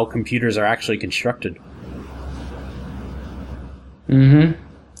how computers are actually constructed.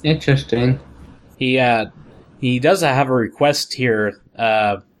 Interesting. He does have a request here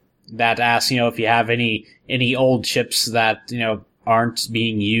that asks if you have any old chips that aren't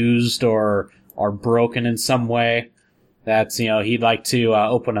being used or are broken in some way. That's he'd like to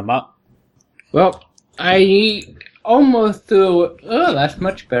open them up. Well, I almost threw. Oh, that's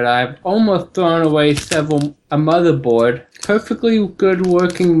much better. I've almost thrown away a motherboard. Perfectly good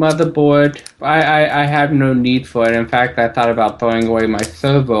working motherboard. I have no need for it. In fact, I thought about throwing away my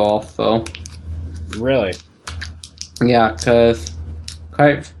server also. Really? Yeah, because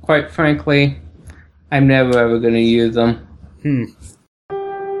quite frankly, I'm never ever going to use them.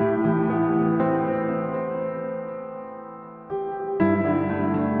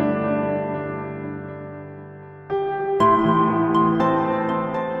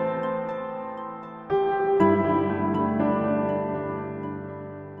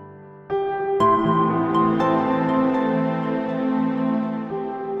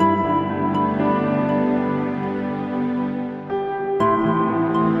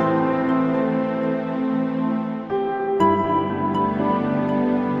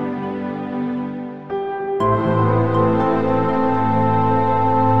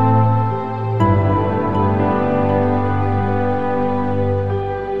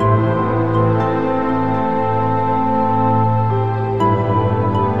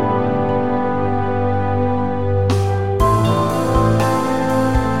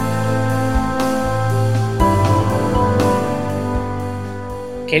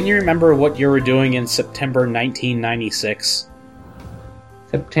 Can you remember what you were doing in September 1996?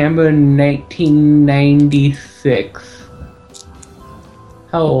 September 1996.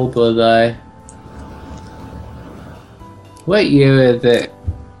 How old was I? What year is it?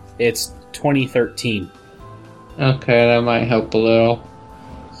 It's 2013. Okay, that might help a little.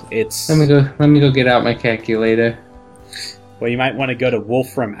 It's Let me go get out my calculator. well, you might want to go to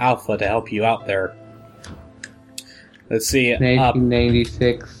Wolfram Alpha to help you out there. Let's see.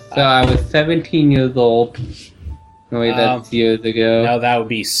 1996. So I was 17 years old. No, wait, that's years ago. No, that would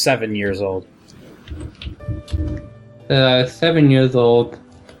be 7 years old. So I was 7 years old.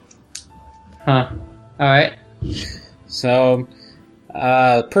 Huh. Alright. So,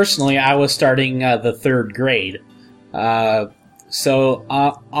 personally, I was starting the 3rd grade. So,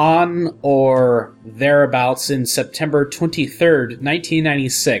 on or thereabouts in September 23rd,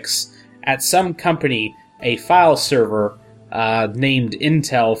 1996, at some company, a file server named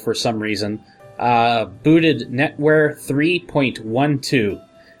Intel for some reason booted NetWare 3.12.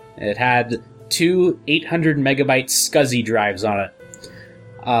 It had two 800 megabyte SCSI drives on it.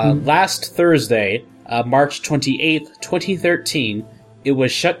 Last Thursday, March 28th, 2013, it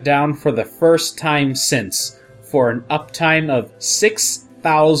was shut down for the first time since, for an uptime of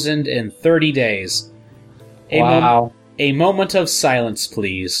 6,030 days. Wow. A moment of silence,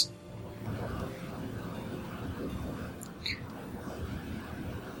 please.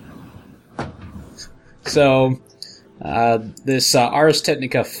 So, this Ars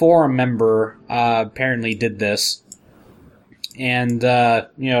Technica forum member apparently did this. And,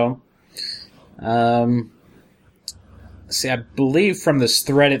 see, I believe from this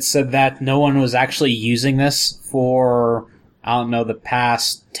thread it said that no one was actually using this for, I don't know, the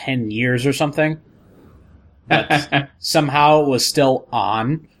past 10 years or something. But somehow it was still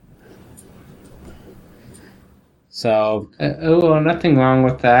on. So... nothing wrong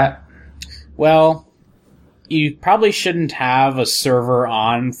with that. Well, you probably shouldn't have a server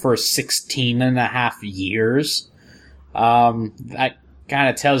on for 16 and a half years. That kind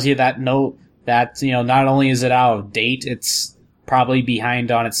of tells you that not only is it out of date, it's probably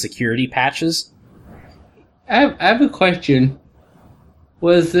behind on its security patches. I have a question.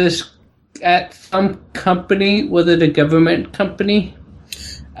 Was this at some company? Was it a government company?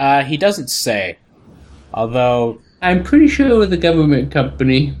 He doesn't say. Although... I'm pretty sure it was a government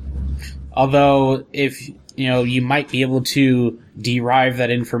company. Although, if, you might be able to derive that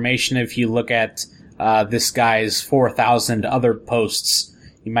information if you look at this guy's 4,000 other posts.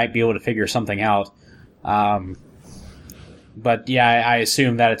 You might be able to figure something out. But yeah, I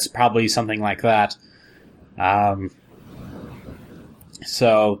assume that it's probably something like that.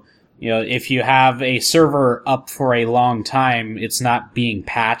 So, if you have a server up for a long time, it's not being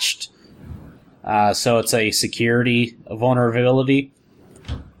patched. So it's a security vulnerability.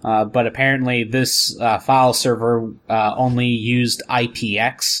 But apparently this file server only used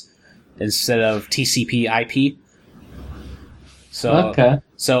IPX instead of TCP/IP. So it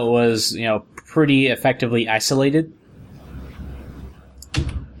was, pretty effectively isolated.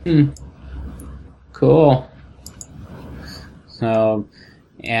 Cool. So,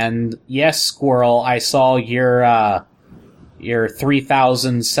 and yes, Squirrel, I saw your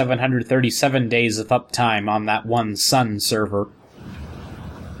 3,737 days of uptime on that one Sun server.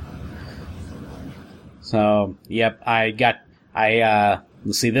 So, yep, let's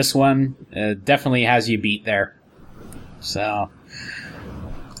see, this one definitely has you beat there. So,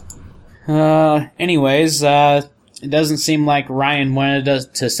 anyways, it doesn't seem like Ryan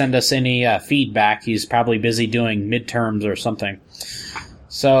wanted to send us any feedback. He's probably busy doing midterms or something.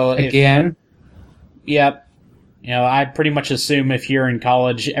 So, again? Yep. I pretty much assume if you're in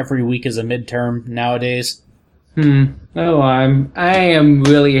college, every week is a midterm nowadays. Oh, I am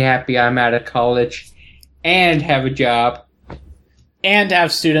really happy I'm out of college. And have a job. And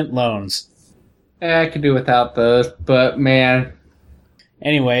have student loans. I could do without those, but man.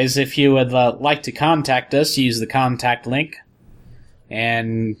 Anyways, if you would like to contact us, use the contact link.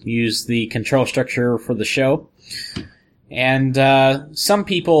 And use the control structure for the show. And some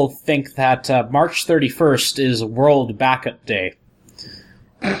people think that March 31st is World Backup Day.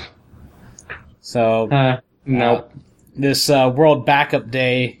 So... nope. This World Backup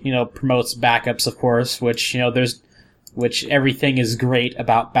Day, promotes backups, of course, which everything is great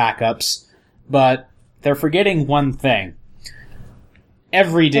about backups, but they're forgetting one thing.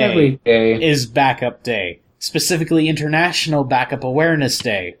 Every day is Backup Day, specifically International Backup Awareness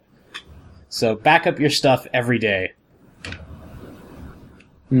Day. So back up your stuff every day.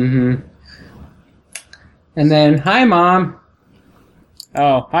 And then, hi, Mom.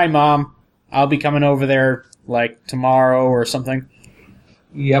 Oh, hi, Mom. I'll be coming over there, tomorrow or something.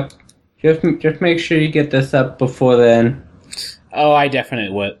 Yep. Just make sure you get this up before then. Oh, I definitely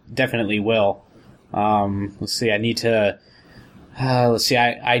will. Let's see. I need to. Let's see.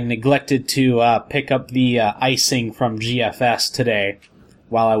 I neglected to pick up the icing from GFS today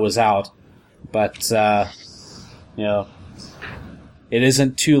while I was out, but it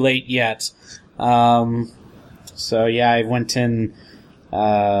isn't too late yet. So yeah, I went and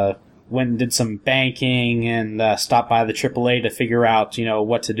did some banking and stopped by the AAA to figure out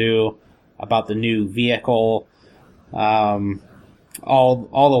what to do about the new vehicle. All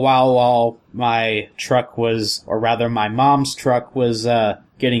the while my truck was, or rather my mom's truck was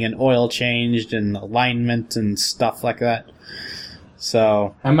getting an oil changed and alignment and stuff like that.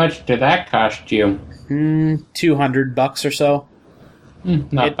 So how much did that cost you? $200 or so.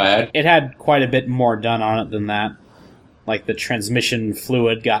 Not bad. It had quite a bit more done on it than that. Like the transmission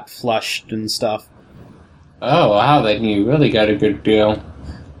fluid got flushed and stuff. Oh wow, then you really got a good deal.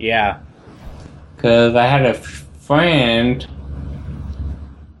 Yeah. Because I had a friend,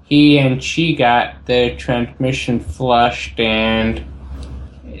 he and she got their transmission flushed, and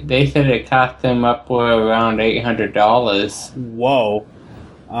they said it cost them upward around $800. Whoa.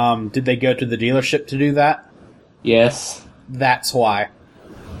 Did they go to the dealership to do that? Yes. That's why.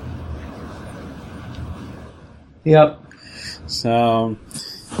 Yep. So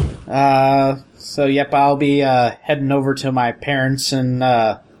yep, I'll be heading over to my parents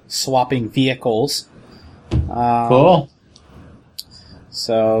and swapping vehicles. Cool.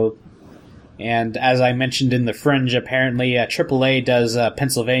 So, and as I mentioned in the Fringe, apparently AAA does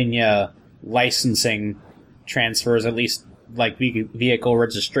Pennsylvania licensing transfers, at least like vehicle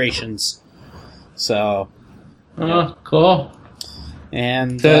registrations. So. Oh, cool.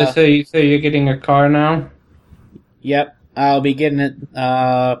 And so you're getting a car now? Yep, I'll be getting it.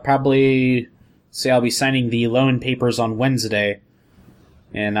 Probably. I'll be signing the loan papers on Wednesday,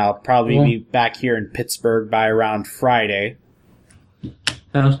 and I'll probably be back here in Pittsburgh by around Friday.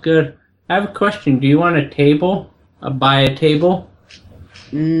 Sounds good. I have a question. Do you want a table? Buy a table?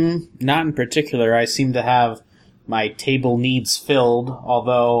 Not in particular. I seem to have my table needs filled,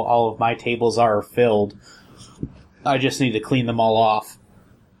 although all of my tables are filled. I just need to clean them all off.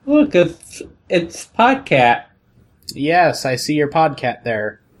 Look, it's Podcat. Yes, I see your Podcat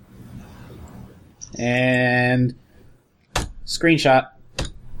there. And screenshot.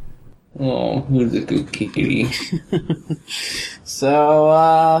 Oh, who's a good kitty? So,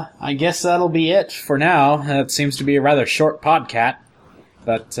 I guess that'll be it for now. It seems to be a rather short Podcat.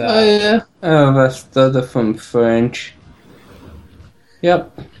 But, oh, yeah. Oh, that's the other from French.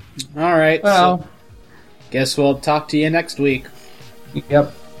 Yep. Alright, Well. so guess we'll talk to you next week.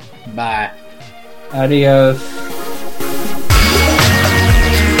 Yep. Bye. Adios.